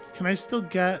 Can I still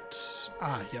get...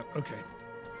 Ah, yep, okay.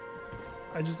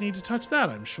 I just need to touch that,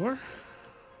 I'm sure.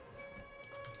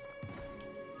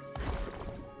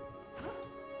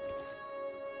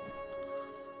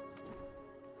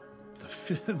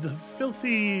 The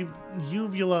filthy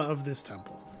uvula of this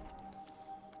temple.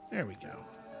 There we go.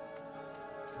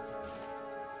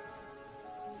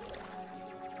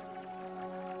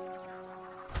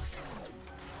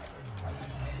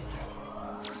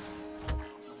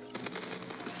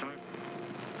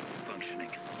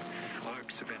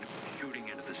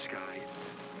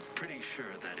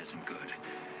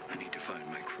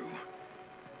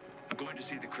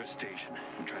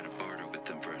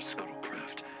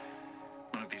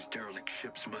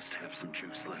 Must have some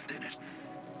juice left in it.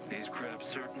 These crabs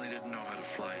certainly didn't know how to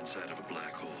fly inside of a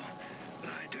black hole, but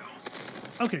I do.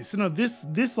 Okay, so no,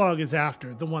 this log is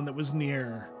after the one that was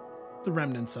near the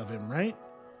remnants of him, right?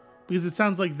 Because it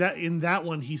sounds like that in that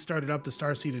one he started up the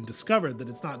starseed and discovered that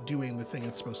it's not doing the thing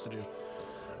it's supposed to do.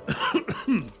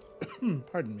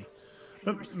 Pardon me.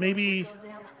 But maybe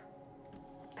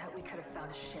Bet we could have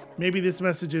found a ship. Maybe this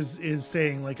message is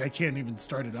saying like I can't even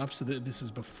start it up, so that this is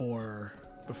before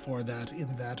that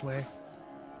in that way.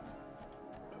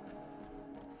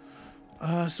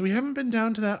 So we haven't been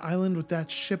down to that island with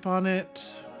that ship on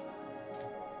it.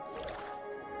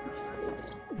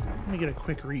 Let me get a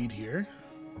quick read here.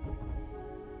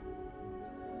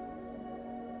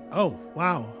 Oh,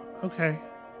 wow. Okay.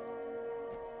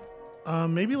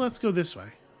 Maybe let's go this way.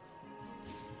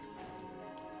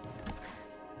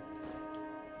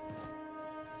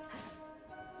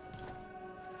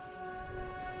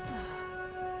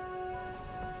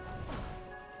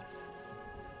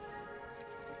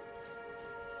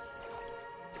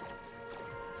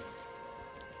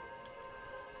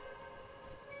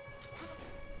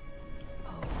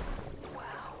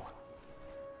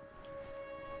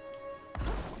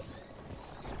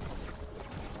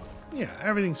 Yeah,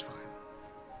 everything's fine.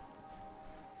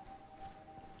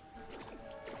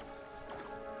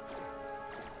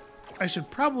 I should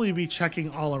probably be checking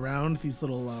all around these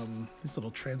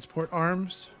little transport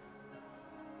arms.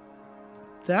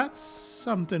 That's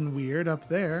something weird up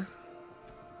there.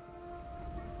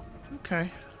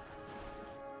 Okay.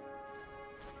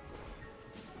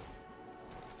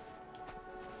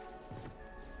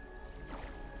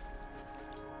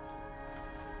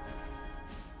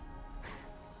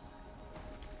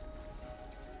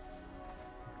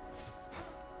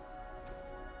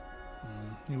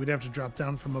 You would have to drop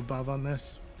down from above on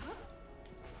this.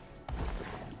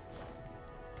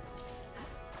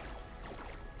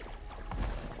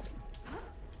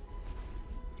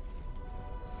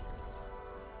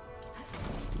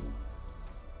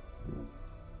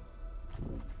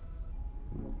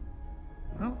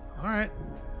 Well, all right.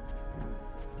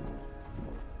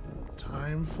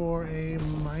 Time for a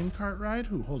minecart ride?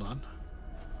 Ooh, hold on.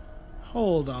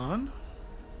 Hold on.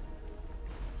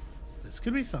 This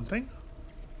could be something.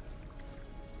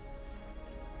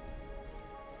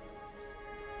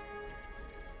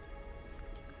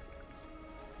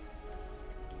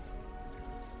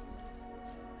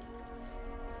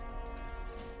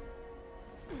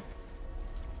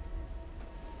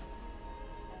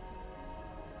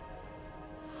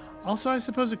 Also, I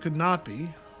suppose it could not be.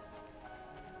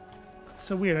 That's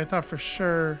so weird. I thought for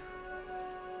sure...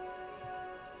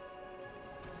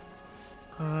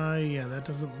 yeah, that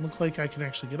doesn't look like I can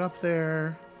actually get up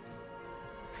there.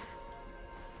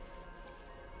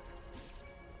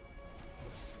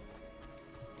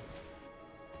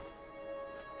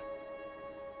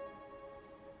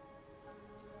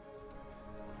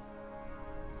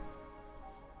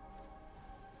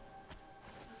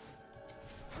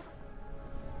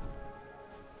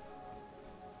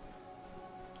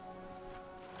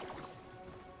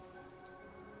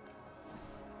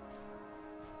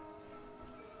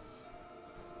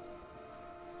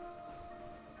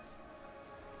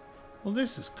 Well,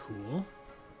 this is cool.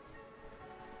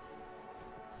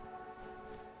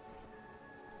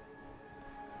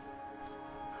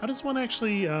 How does one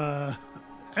actually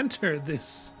enter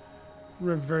this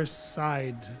reverse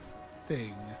side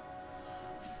thing?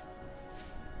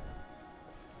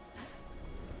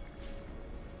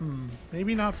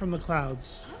 Maybe not from the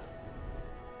clouds.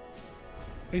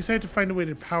 I guess I have to find a way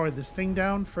to power this thing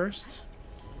down first,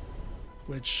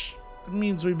 which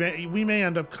means we may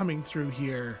end up coming through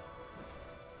here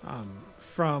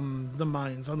from the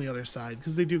mines on the other side,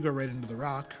 because they do go right into the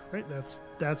rock, right? That's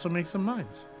what makes them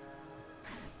mines.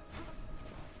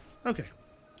 Okay.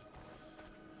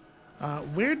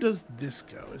 Where does this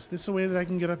go? Is this a way that I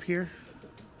can get up here?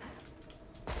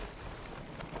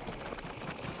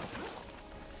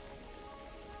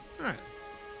 All right.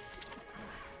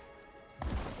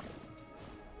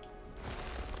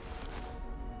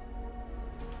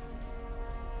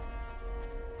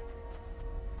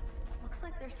 Looks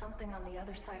like there's something on the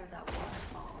other side of that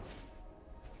waterfall.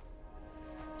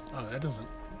 Oh, that doesn't...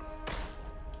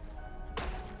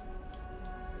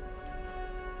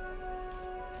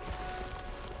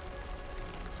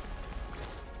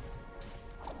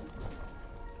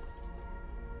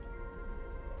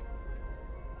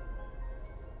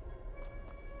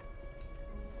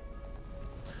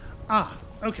 Ah,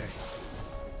 okay.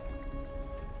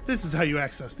 This is how you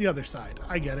access the other side.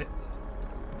 I get it.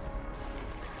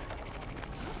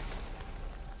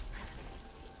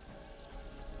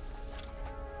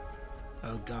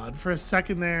 Oh god, for a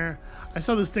second there, I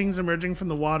saw those things emerging from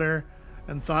the water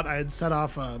and thought I had set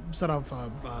off a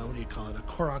what do you call it? A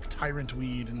Korok tyrant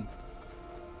weed, and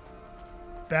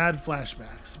bad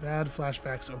flashbacks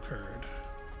occurred.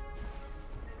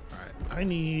 All right, I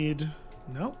need...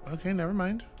 Nope, okay, never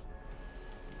mind.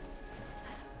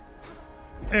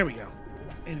 There we go.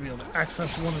 Need to be able to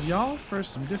access one of y'all for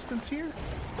some distance here.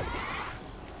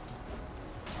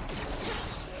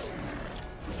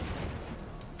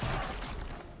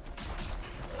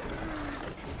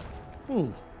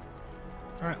 Ooh.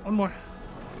 Alright, one more.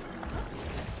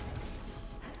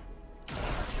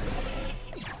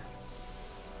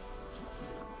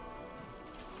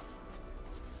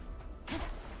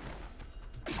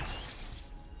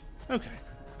 Okay.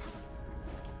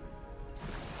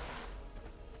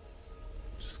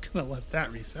 Just gonna let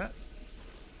that reset.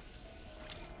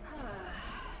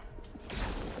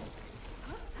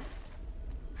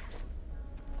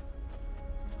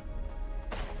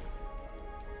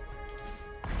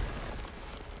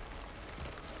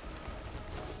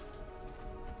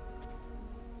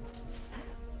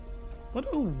 What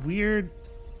a weird...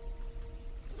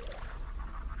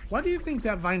 Why do you think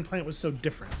that vine plant was so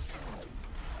different?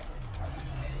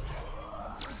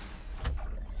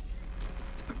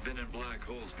 I've been in black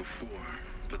holes before,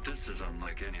 but this is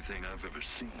unlike anything I've ever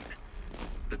seen.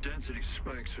 The density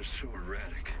spikes are so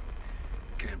erratic.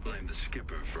 Can't blame the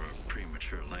skipper for a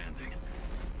premature landing.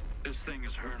 This thing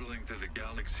is hurtling through the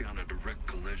galaxy on a direct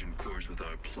collision course with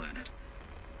our planet.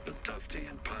 But Tufty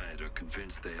and Pied are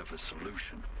convinced they have a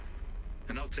solution.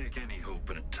 And I'll take any hope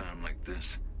in a time like this,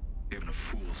 even a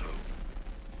fool's hope.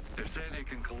 They say they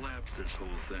can collapse this whole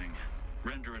thing,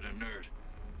 render it inert.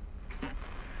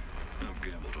 I've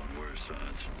gambled on worse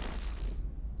odds.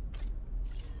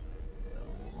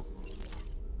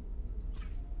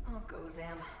 Oh, go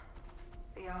Zam.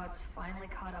 The odds finally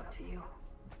caught up to you.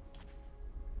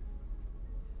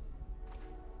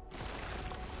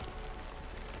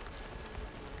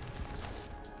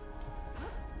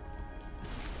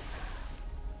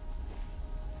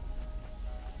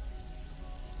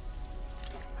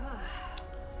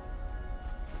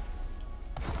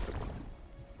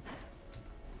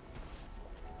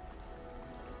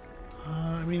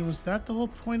 I mean, was that the whole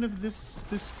point of this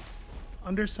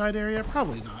underside area?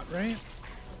 Probably not, right?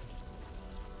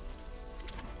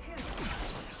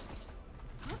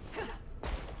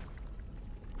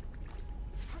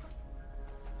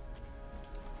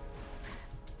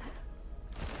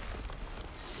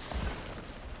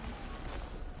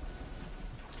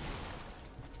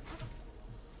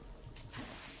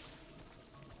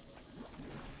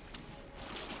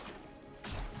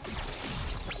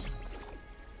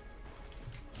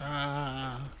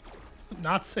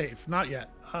 Not safe. Not yet.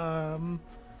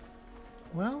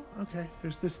 Well, okay.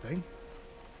 There's this thing.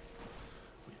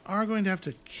 We are going to have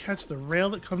to catch the rail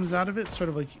that comes out of it, sort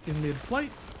of like in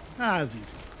mid-flight. Ah, it's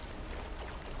easy.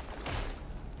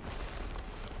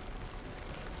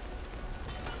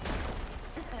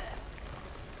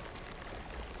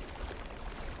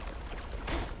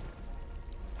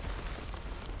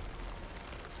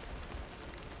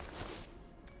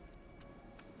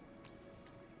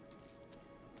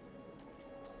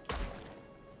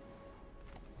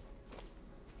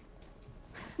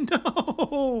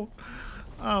 No!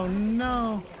 Oh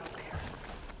no.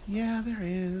 Yeah, there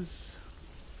is.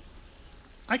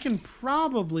 I can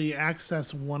probably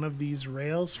access one of these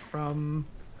rails from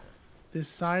this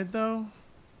side, though.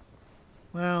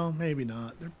 Well, maybe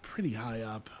not. They're pretty high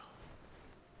up.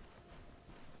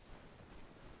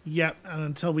 Yep, and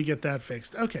until we get that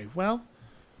fixed. Okay, well,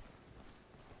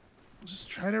 just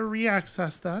try to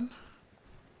re-access then.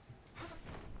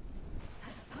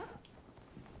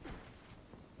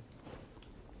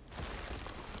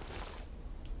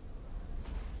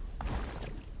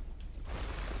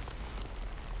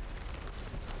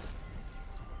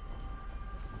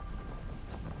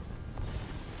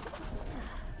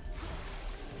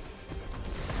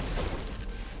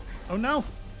 Oh no!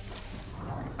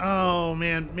 Oh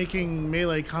man, making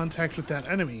melee contact with that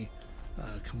enemy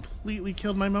completely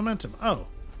killed my momentum. Oh.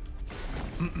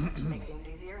 Make things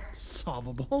easier.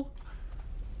 Solvable.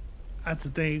 That's the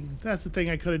thing. That's the thing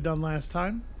I could have done last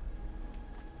time.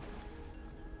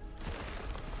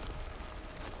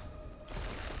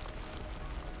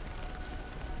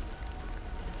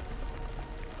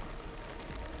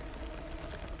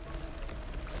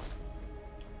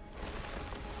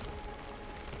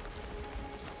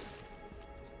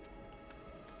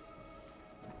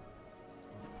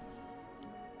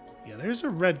 Yeah, there's a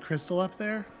red crystal up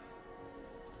there.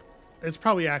 It's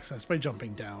probably accessed by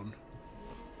jumping down.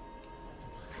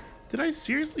 Did I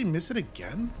seriously miss it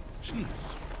again?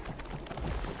 Jeez.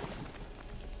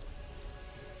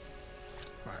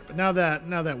 Alright, but now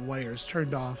that wire's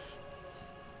turned off,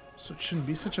 so it shouldn't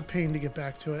be such a pain to get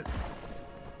back to it.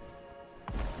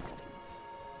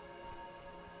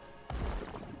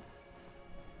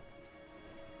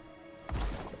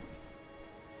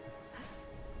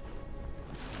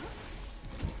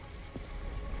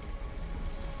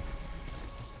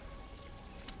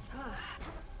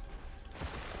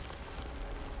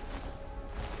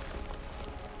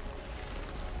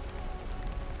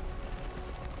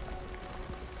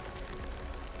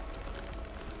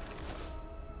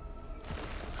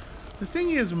 The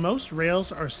thing is, most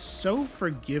rails are so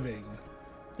forgiving.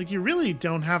 Like, you really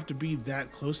don't have to be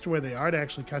that close to where they are to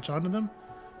actually catch on to them.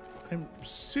 I'm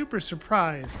super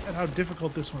surprised at how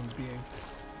difficult this one's being.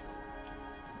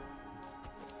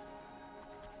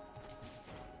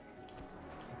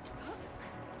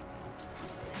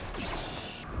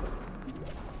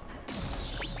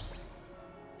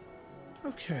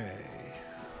 Okay.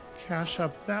 Cash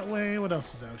up that way. What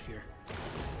else is out here?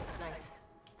 Nice.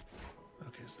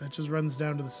 Okay, so that just runs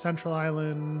down to the central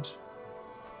island.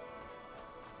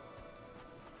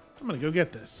 I'm gonna go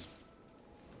get this.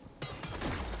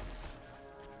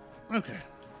 Okay.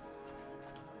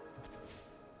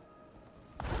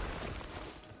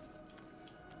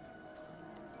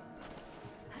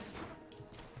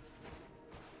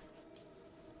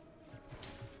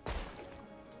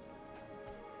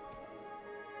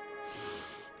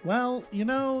 Well, you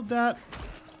know, that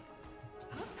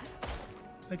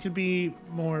could be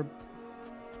more.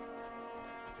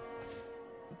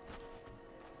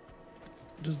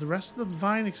 Does the rest of the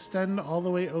vine extend all the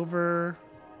way over?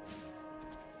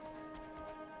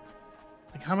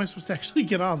 Like, how am I supposed to actually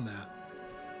get on that?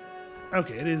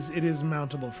 Okay, it is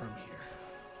mountable from here.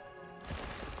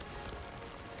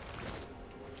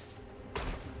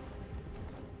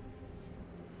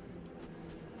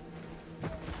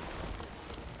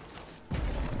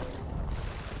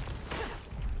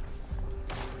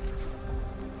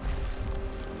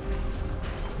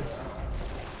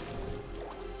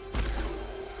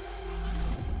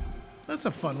 That's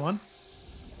a fun one.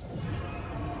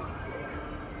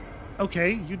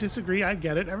 Okay, you disagree. I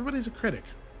get it. Everybody's a critic.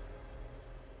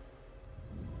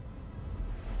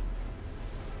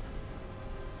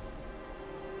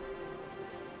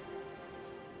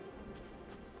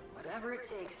 Whatever it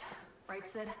takes. Right,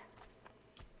 Sid?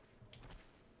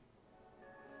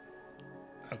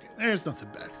 Okay, there's nothing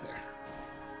back there.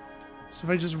 So if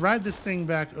I just ride this thing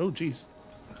back... Oh, geez.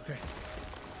 Okay.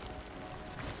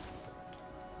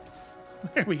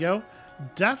 There we go.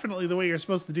 Definitely the way you're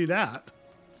supposed to do that.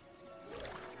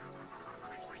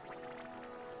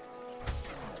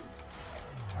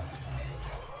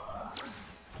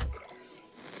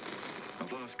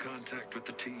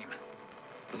 team.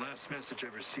 The last message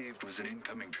I received was an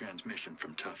incoming transmission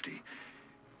from Tufty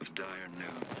with dire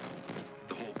news.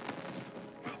 The whole...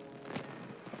 well,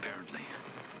 apparently,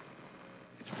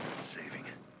 it's worth saving.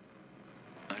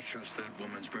 I trust that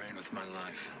woman's brain with my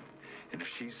life. And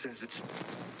if she says it's...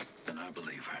 then I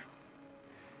believe her.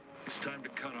 It's time to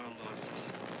cut our losses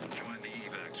and join the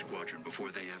evac squadron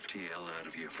before they FTL out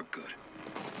of here for good.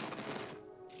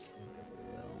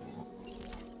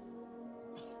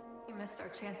 You missed our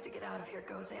chance to get out of here,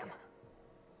 Gozam.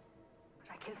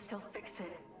 But I can still fix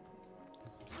it.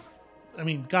 I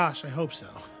mean, gosh, I hope so.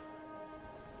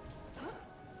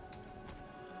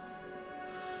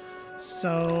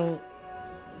 So...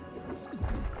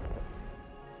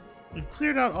 we've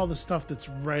cleared out all the stuff that's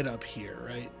right up here,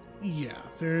 right? Yeah,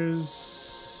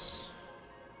 there's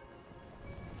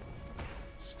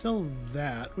still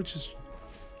that, which is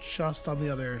just on the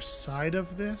other side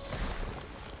of this.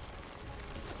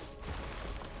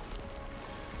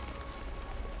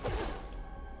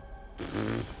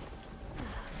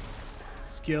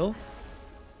 Skill.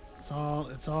 It's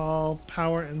all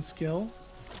power and skill.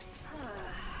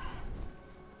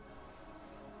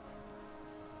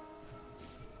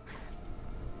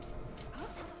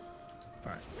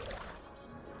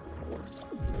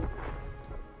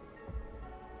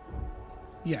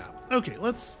 Yeah. Okay.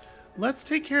 Let's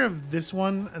take care of this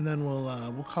one, and then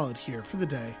we'll call it here for the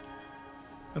day,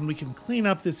 and we can clean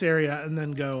up this area, and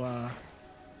then go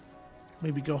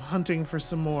maybe go hunting for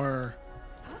some more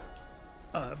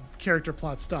character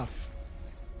plot stuff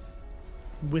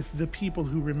with the people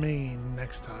who remain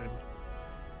next time.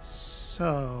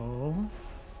 So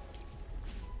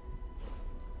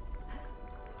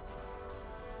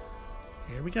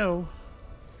here we go.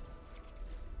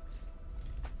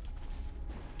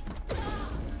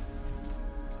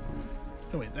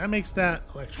 Oh wait, that makes that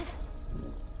electrical.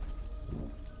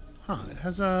 Huh, it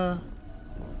has a...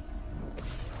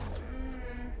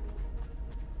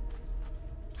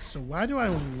 so why do I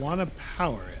want to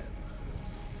power it?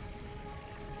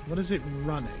 What is it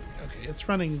running? Okay, it's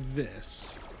running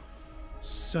this.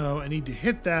 So I need to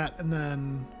hit that and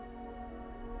then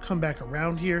come back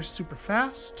around here super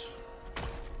fast.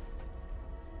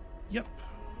 Yep.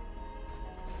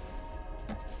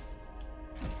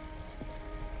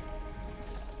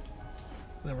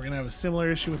 Then we're gonna have a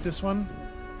similar issue with this one.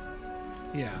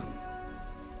 Yeah.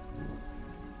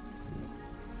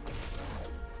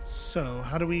 So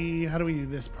how do we do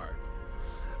this part?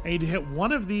 I need to hit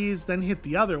one of these, then hit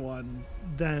the other one,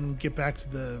 then get back to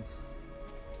the...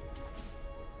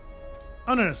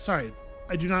 oh no, sorry.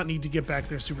 I do not need to get back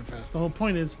there super fast. The whole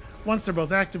point is, once they're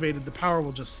both activated, the power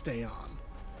will just stay on.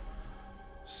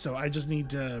 So I just need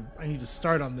to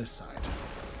start on this side.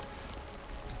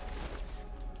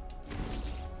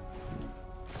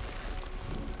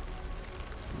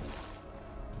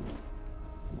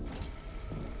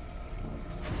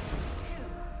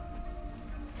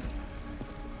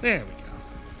 There we go.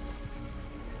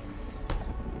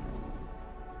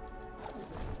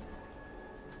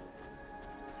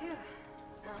 Phew,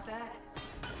 not bad.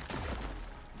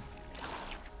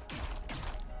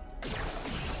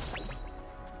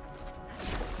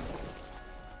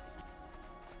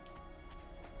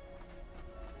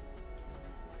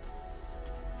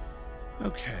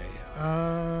 Okay,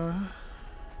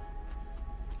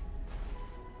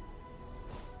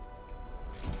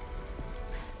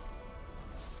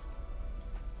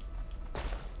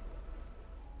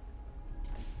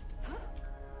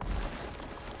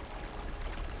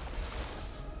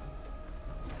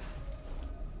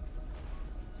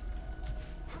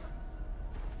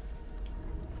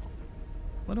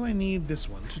 what do I need this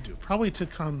one to do? Probably to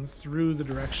come through the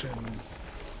direction...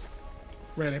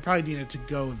 right, I probably need it to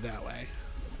go that way.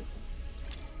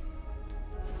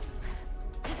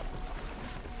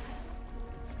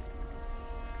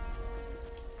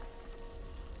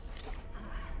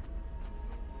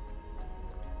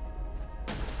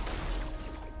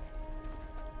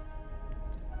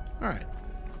 All right.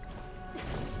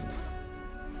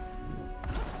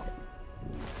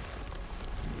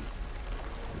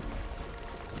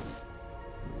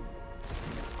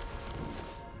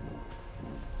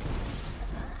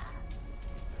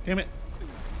 Damn it.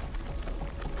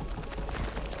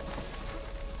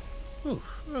 Ooh,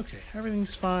 okay,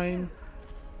 everything's fine.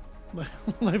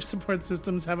 Life support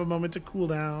systems have a moment to cool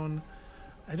down.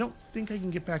 I don't think I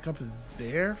can get back up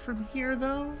there from here,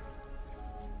 though.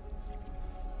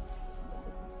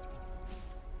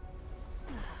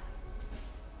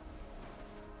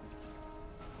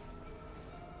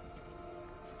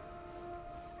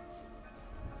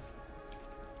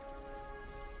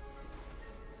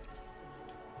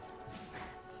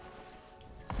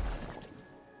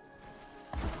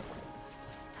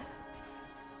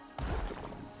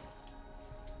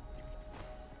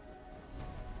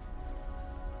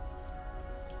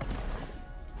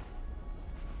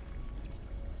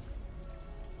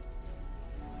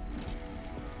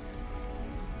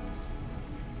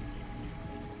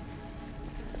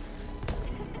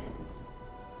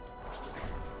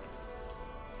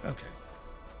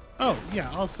 Oh, yeah,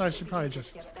 also I should probably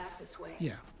just... Get back this way.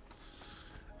 Yeah.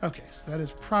 Okay, so that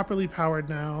is properly powered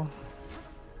now.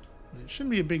 It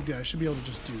shouldn't be a big deal. I should be able to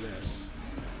just do this.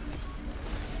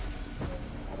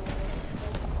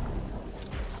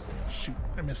 Shoot,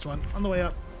 I missed one on the way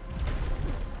up.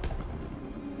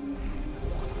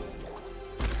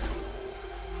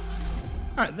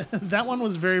 Alright, that one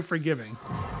was very forgiving.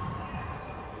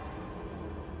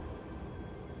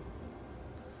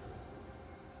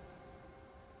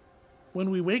 When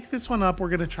we wake this one up, we're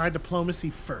going to try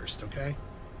diplomacy first, okay?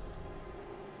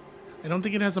 I don't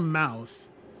think it has a mouth.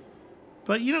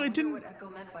 But, you know, it didn't... What Echo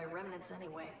meant by remnants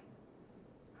anyway.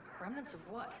 Remnants of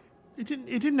what? It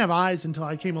didn't have eyes until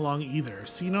I came along either.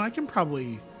 So, you know, I can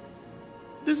probably...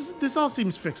 This all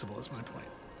seems fixable, is my point.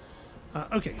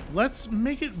 Okay, let's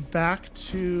make it back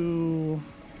to...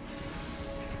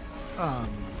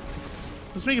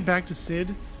 let's make it back to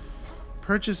Sid.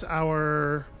 Purchase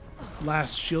our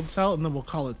last shield cell, and then we'll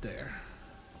call it there.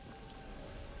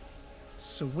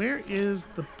 So where is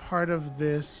the part of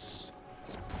this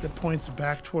that points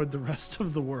back toward the rest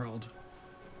of the world?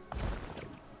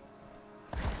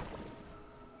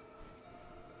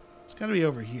 It's got to be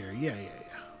over here. Yeah.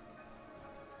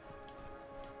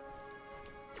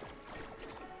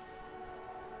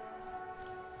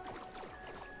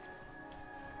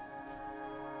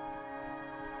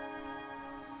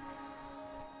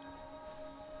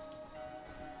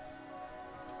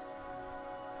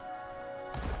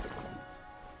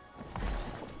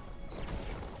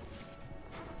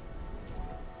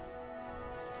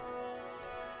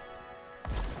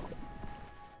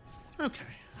 Okay.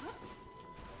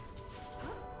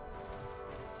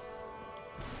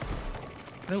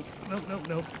 Nope.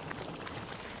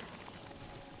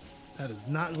 That is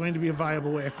not going to be a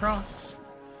viable way across.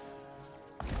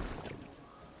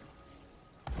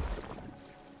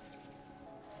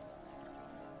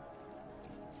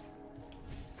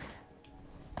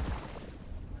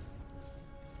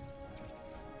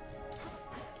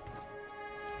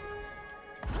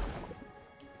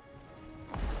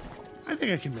 I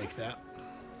think I can make that.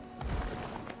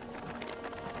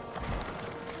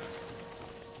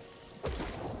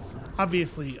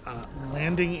 Obviously,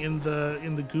 landing in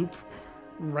the goop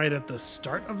right at the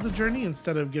start of the journey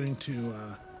instead of getting to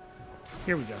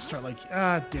here we go. Start like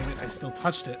damn it! I still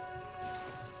touched it.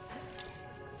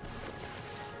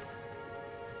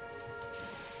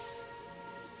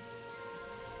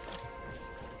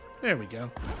 There we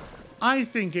go. I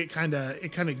think it kind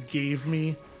of gave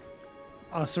me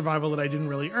a survival that I didn't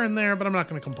really earn there, but I'm not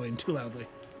going to complain too loudly.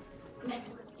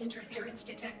 Network interference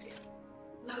detected.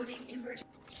 Loading emergency.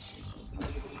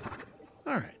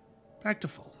 All right, back to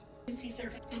full.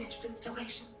 Service finished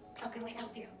installation. How can we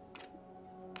help you?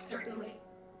 Certainly.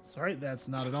 Sorry, that's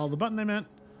not at all the button I meant.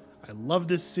 I love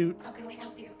this suit. How can we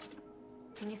help you?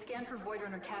 Can you scan for Void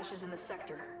Runner caches in the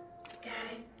sector?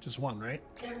 Scanning. Just one, right?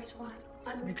 There is one.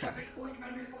 Unrecovered Void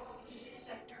Runner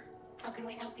sector. How can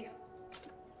we help you?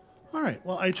 All right.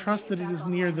 Well, I trust that it is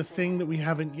near the thing that we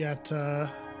haven't yet, the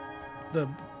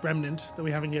remnant that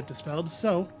we haven't yet dispelled.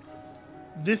 So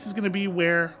this is going to be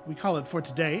where we call it for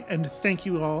today. And thank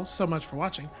you all so much for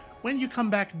watching. When you come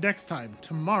back next time,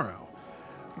 tomorrow,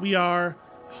 we are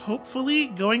hopefully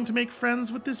going to make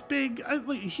friends with this big...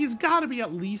 he's got to be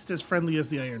at least as friendly as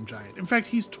the Iron Giant. In fact,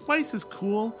 he's twice as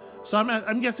cool. So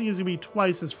I'm guessing he's going to be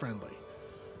twice as friendly.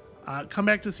 Come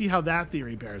back to see how that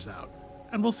theory bears out.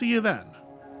 And we'll see you then.